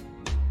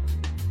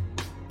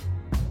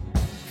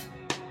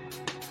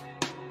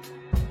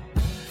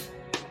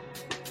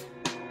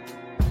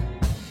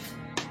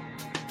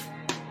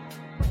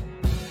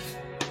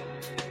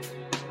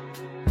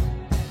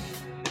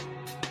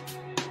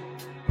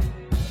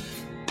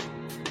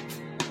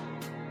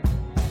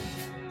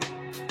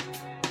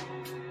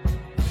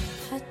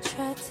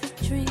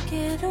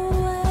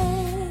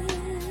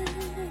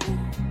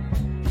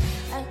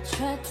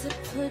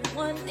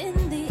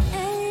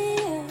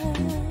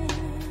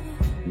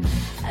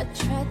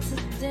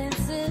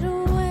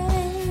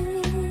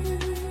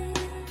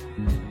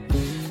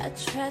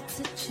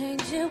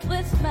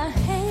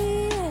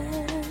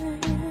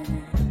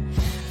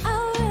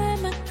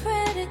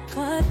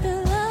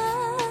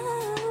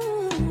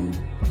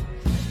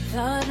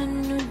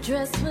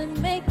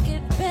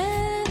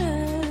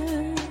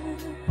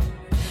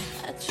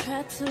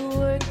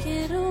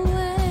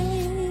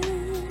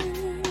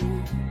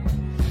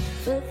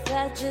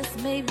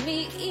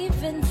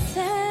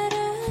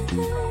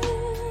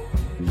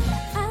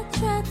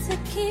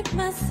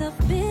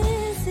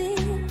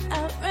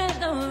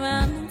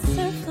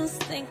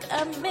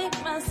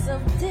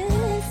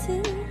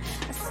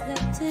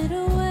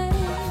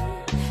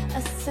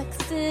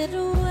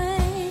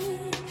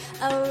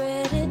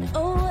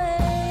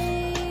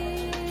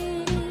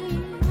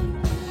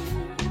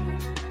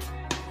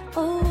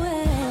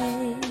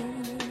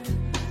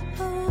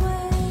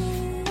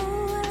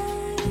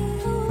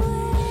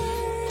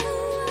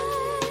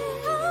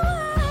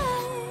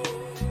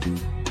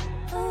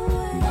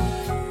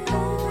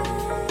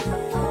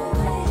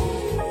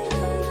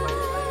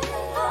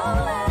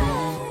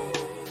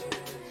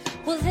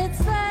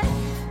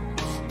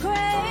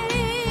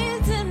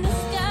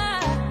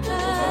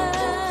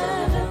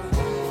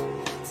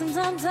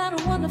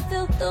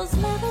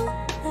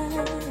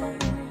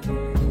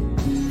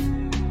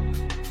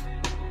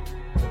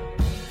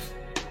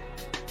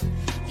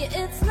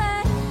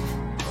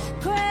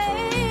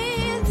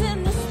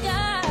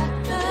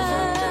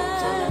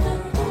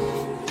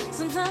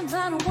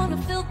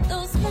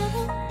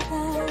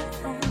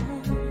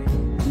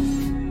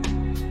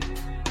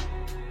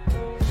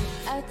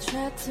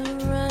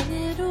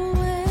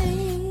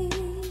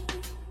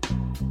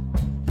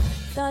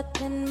 thought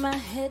then my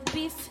head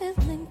be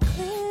feeling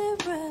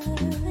clearer.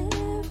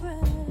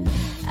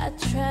 I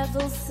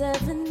travel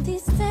 70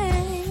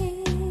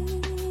 states.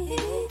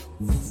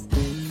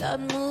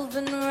 Thought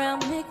moving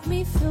around make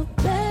me feel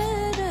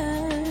better.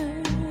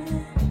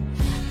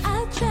 I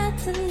tried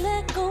to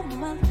let go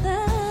my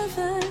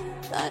lover.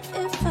 Thought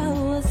if I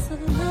was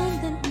alone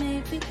then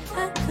maybe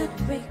I could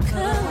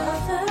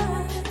recover.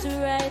 To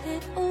write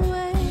it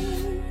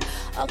away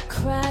or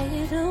cry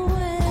it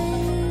away.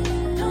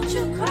 Don't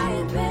you cry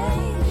it,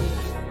 baby,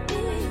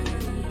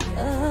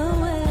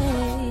 away.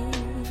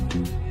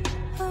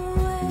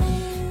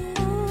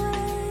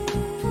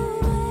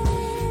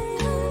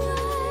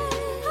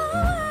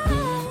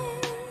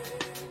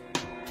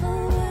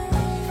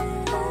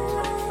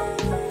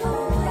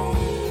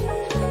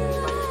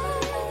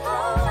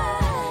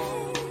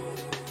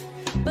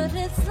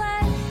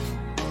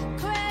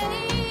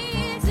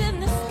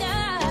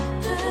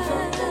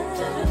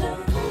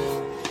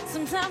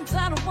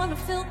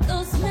 Feel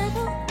those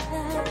metal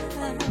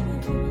clouds.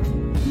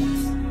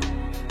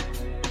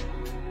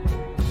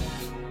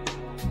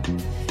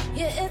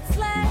 Yeah, it's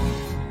like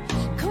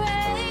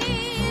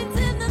cranes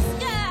in the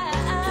sky.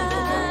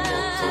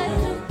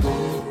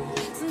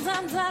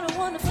 Sometimes I don't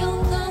wanna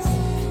feel those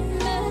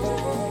metal.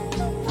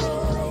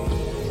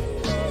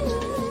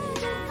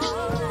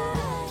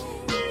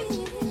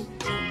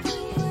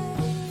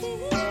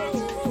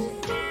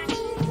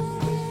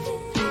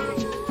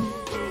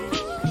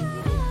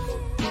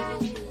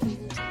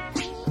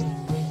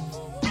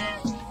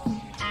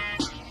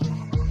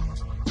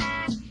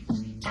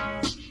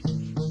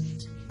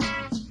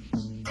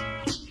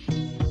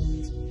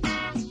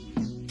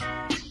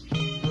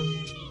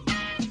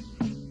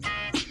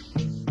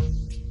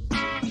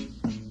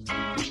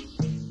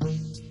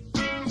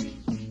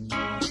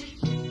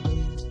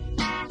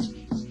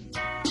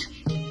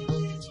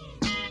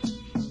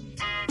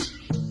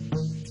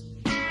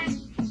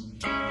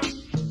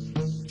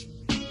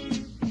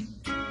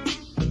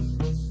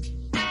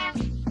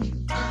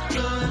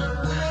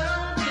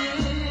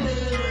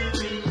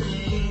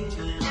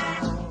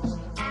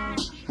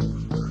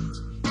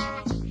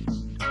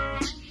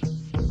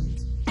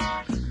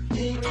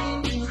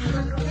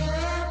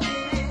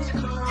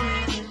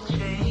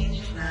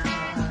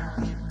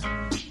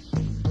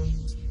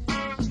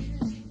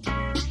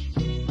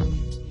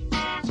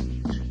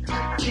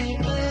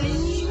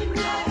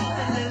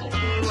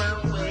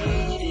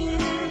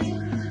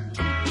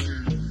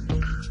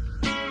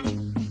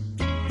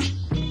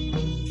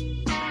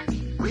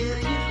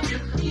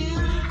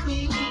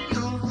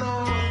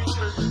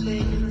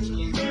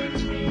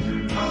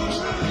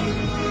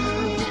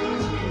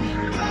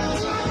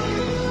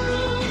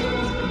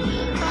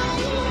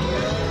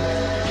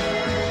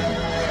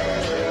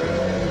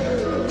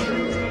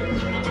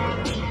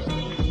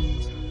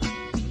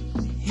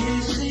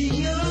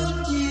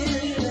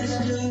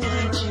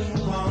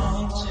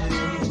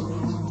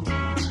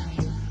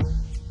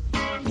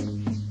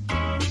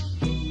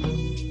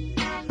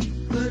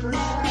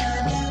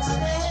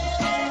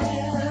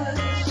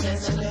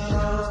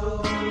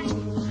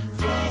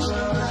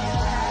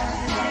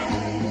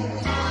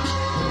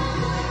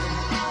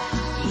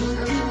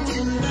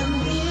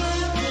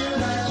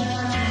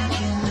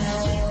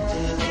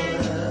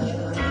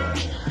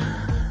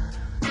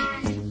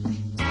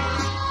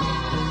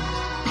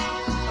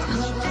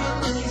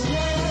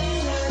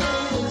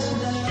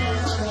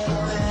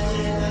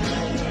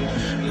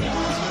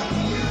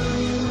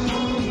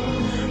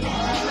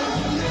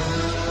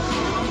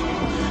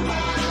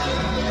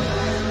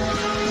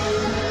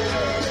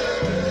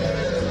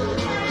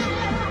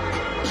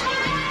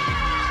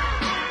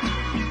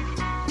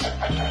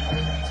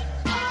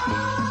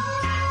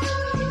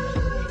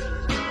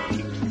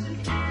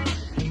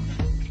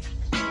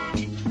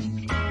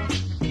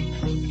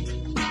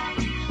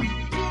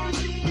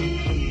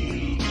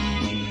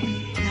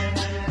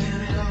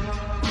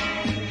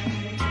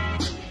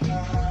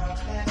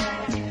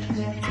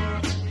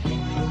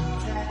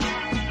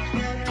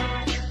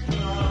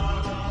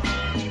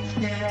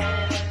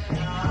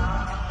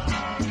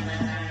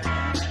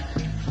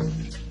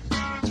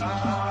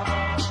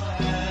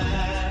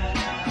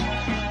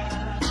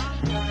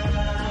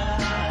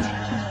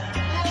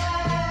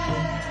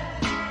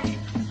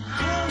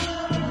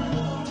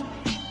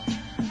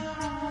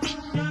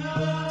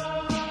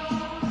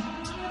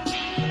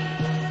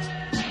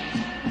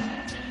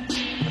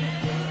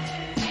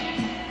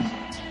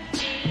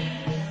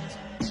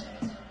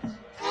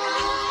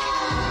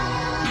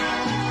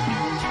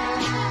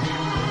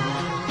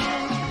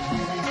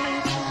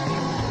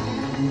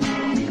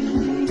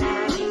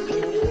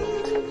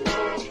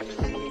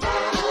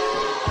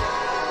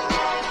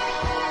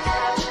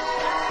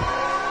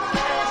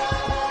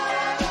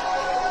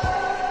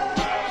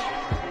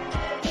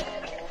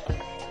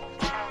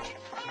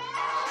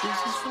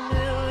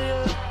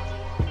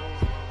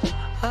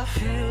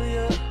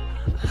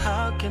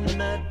 can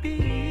that be?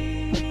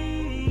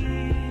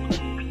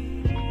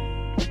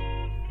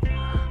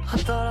 I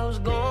thought I was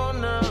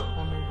gone now,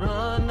 on the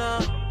run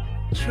now,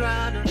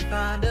 trying to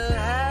find a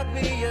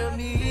happier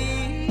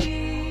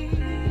me.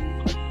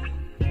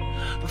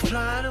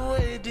 Ran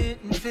away,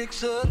 didn't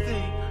fix a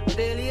thing.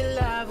 Barely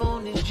alive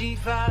on this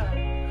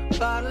G5.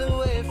 Bottle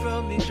away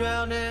from me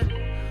drowning.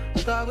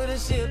 Start with a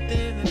sip,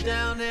 then a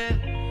down there.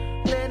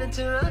 Land in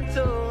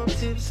Toronto, I'm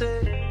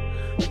tipsy.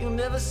 You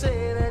never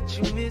say that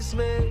you miss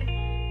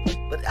me,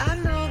 but I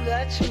know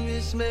that you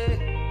miss me.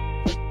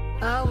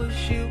 I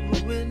wish you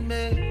were with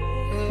me.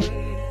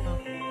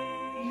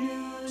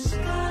 Blue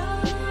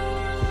sky,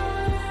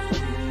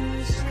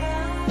 blue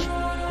sky.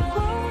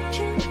 Won't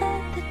you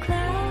let the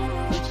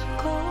clouds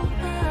go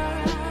by?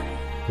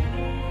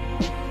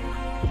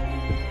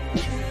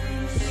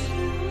 Too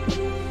soon,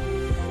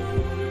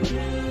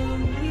 blue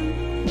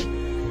moon.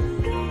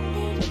 Don't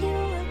need you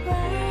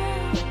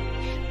around,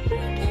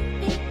 bringing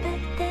me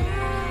back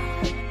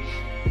down,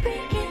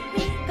 bringing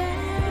me back.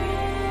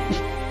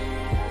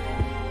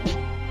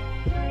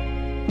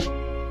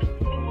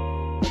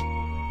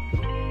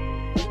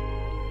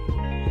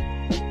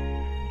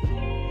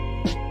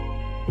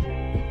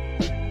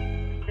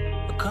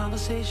 A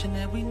conversation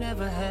that we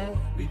never had,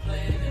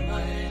 replaying in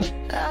my head.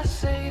 I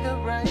say the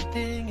right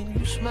thing and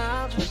you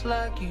smile just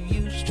like you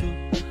used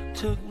to.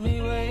 Took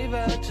me way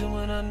back to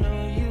when I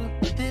knew you.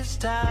 This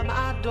time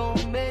I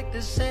don't make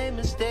the same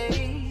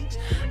mistakes.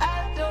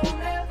 I don't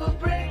ever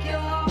break your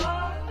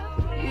heart.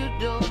 You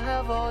don't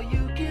have all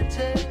you can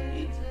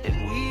take,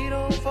 and we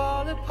don't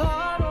fall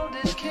apart. Oh,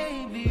 this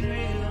can't be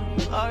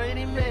real.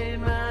 Already made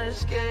my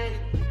escape.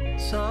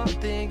 Some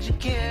things you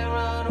can't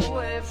run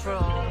away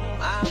from.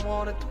 I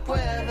wanted the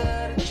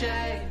weather to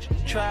change.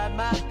 Tried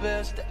my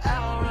best to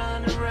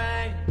outrun the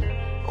rain.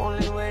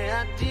 Only way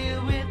I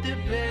deal with the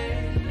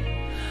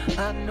pain.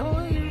 I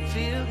know you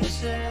feel the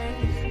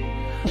same.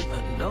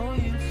 I know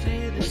you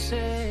feel the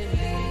same.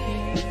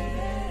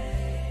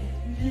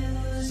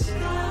 Blue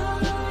sky,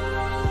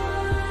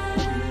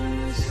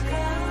 blue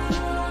sky.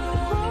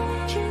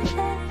 Won't you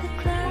let the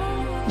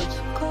clouds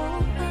go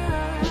by?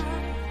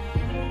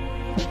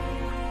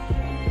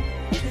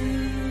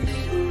 Too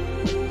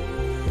soon,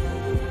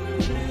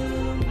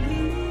 blue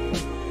moon.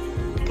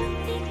 Don't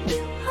need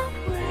you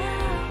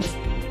around,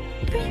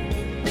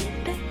 bringing me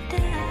back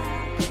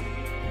down,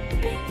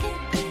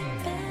 bringing me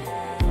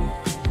back.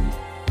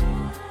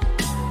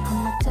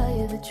 I'ma tell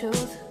you the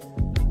truth.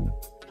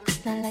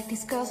 Not like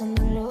these girls on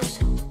the loose.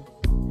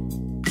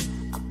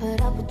 I'll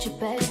put up with you,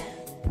 babe.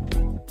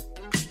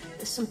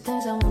 There's some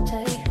things I won't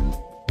tell you.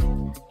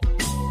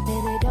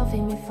 Baby, don't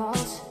feed me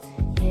false.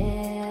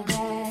 Yeah,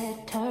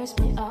 that turns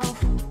me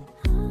off.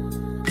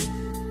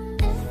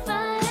 If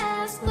I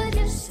ask, would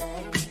you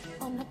say,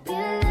 wanna be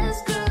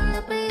less girl,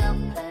 I'll be your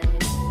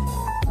babe.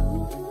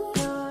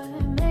 You're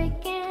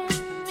making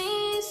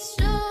me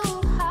so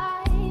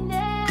high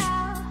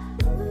now.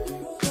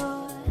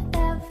 You're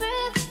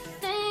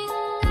everything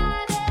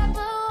I'd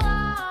ever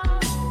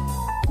want.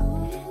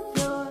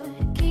 You're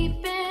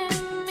keeping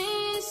me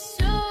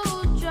so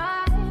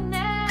dry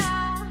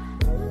now.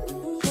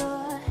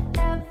 You're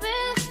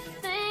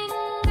everything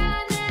I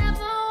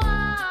never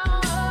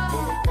want.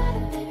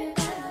 Baby,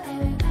 baby,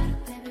 baby,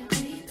 baby,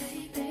 baby,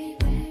 baby,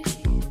 baby.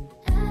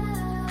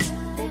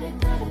 Baby,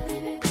 baby,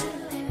 baby,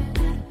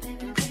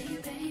 baby,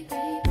 baby,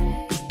 baby.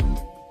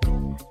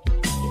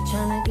 You're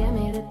tryna get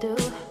me to do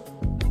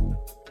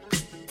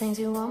things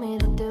you want me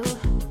to do.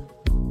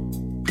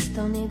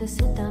 Don't need to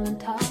sit down and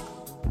talk.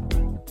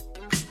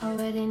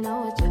 Already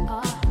know what you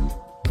are.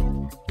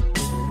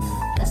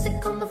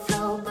 Plastic on the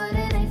floor, but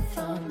it ain't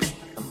for me.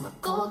 I'ma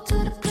go to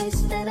the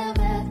place that I'd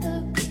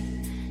rather be.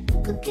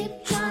 You could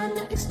keep trying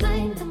to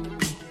explain to me.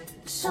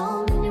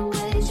 So many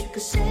ways you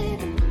could say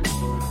to me.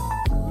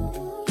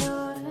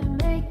 You're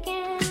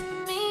making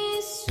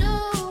me so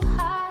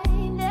high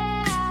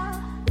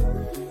now.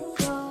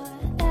 You're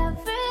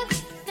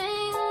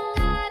everything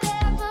I'd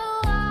ever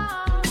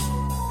want.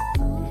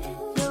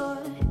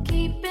 You're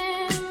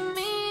keeping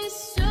me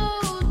so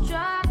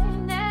dry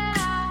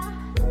now.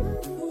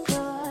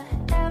 You're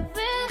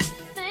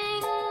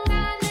everything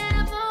I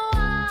never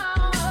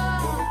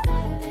want.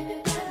 Baby, baby,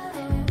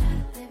 baby,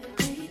 baby, baby,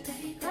 baby,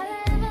 baby,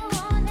 baby,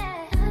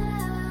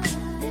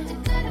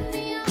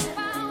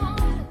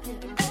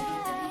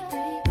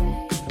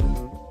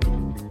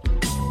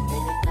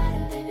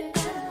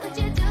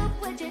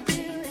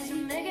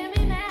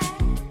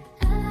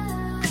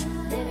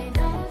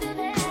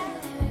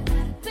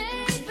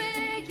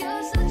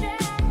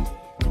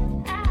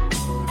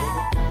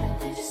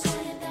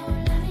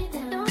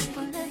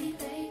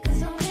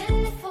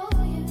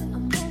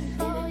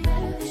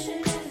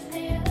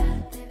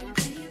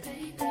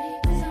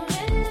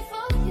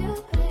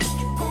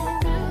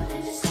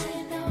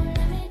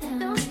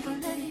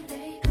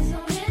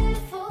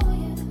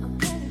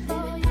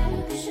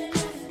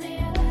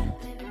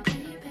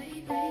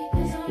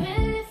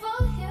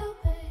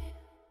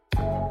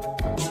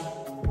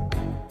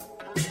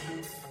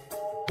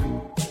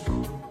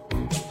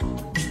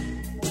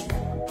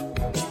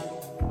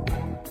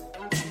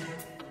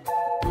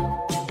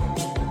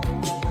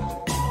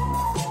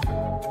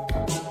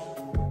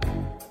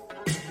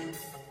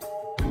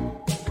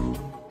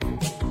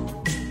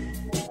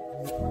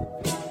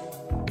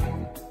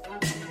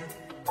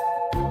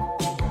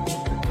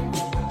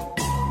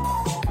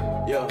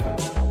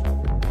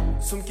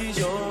 숨기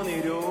전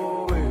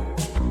일요일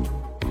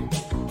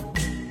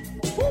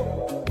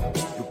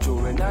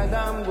 6조에 날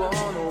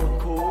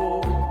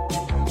담궈놓고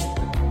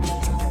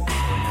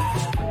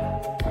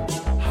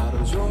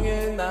하루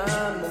종일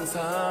난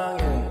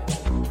몽상해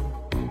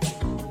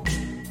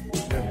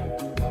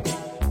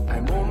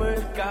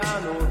알몸을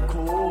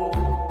까놓고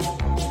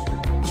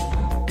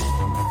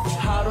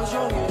하루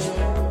종일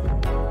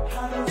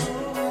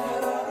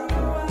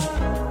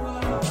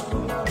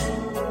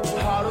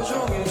하루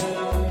종일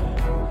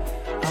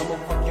I'm a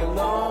fucking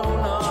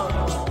loner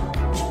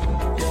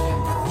yeah.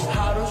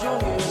 하루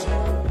종일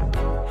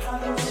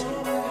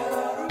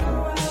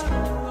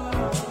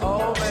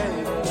oh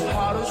baby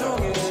하루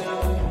종일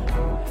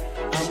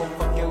I'm a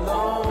fucking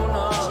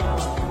loner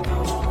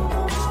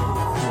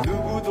그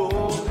누구도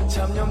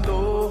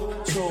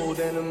잡념도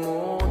초대는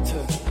못해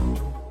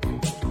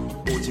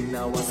오직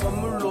나와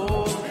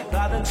선물로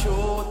받은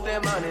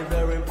초대만이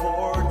very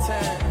important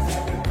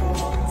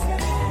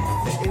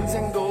내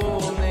인생도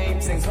내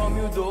입생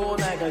섬유도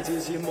날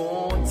가지지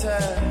못해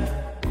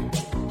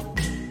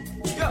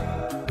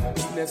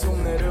내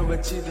속내를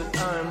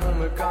외치듯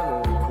알몸을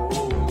까놓고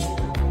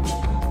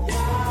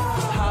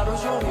하루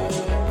종일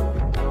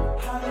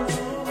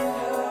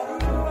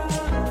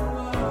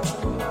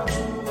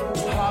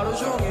하루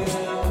종일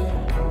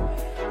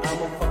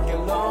I'm a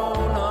fucking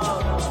loner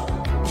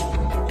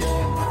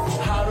yeah.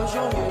 하루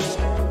종일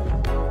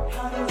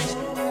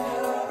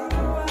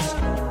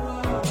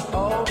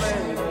oh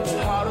baby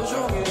하루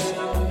종일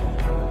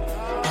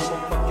I'm a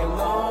fucking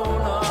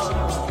loner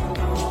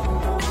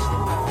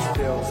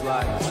feels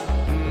like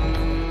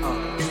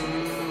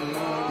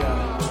yeah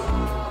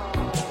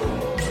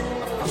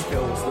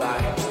feels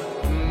like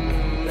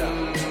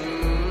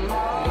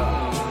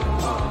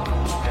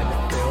and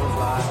it feels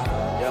like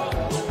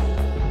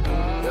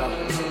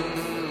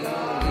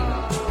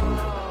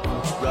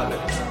rub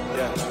it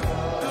yeah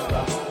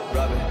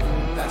rub it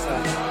that's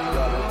right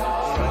rub it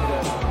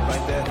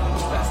right there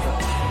that's the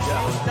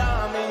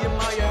땀이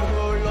이마에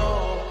흘러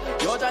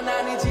여자는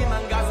아니지만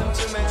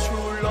가슴쯤에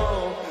출렁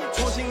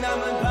조식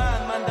남은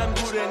반만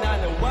단불에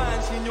나는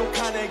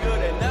완신욕하네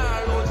그래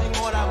날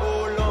오징어라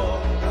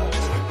불러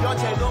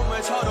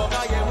변체동물 서로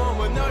나의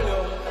몸을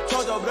늘려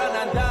저저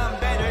불안한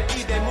담배를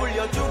입에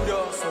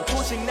물려주려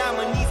조식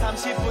남은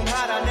 2-30분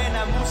하라네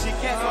난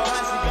무식해서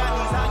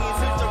 1시간 이상이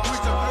슬쩍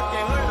훌쩍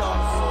그렇게 흘러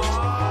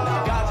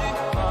나가지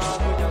마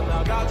그냥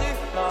나가지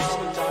마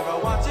혼자가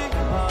왔지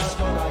마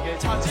전화길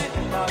찾지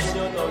마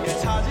그냥 너의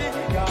차지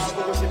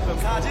가보고 싶은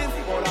사진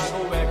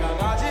뭐라고 왜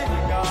강하지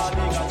가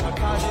네가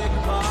착하지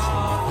마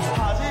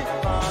하지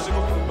마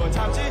하고픈 건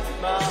참지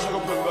마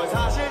하고픈 건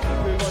사실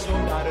그건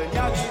좀 다른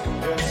이야기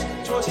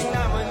조식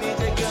남은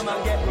이제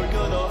그만 개풀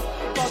끊어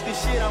Fuck this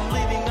shit I'm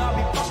leaving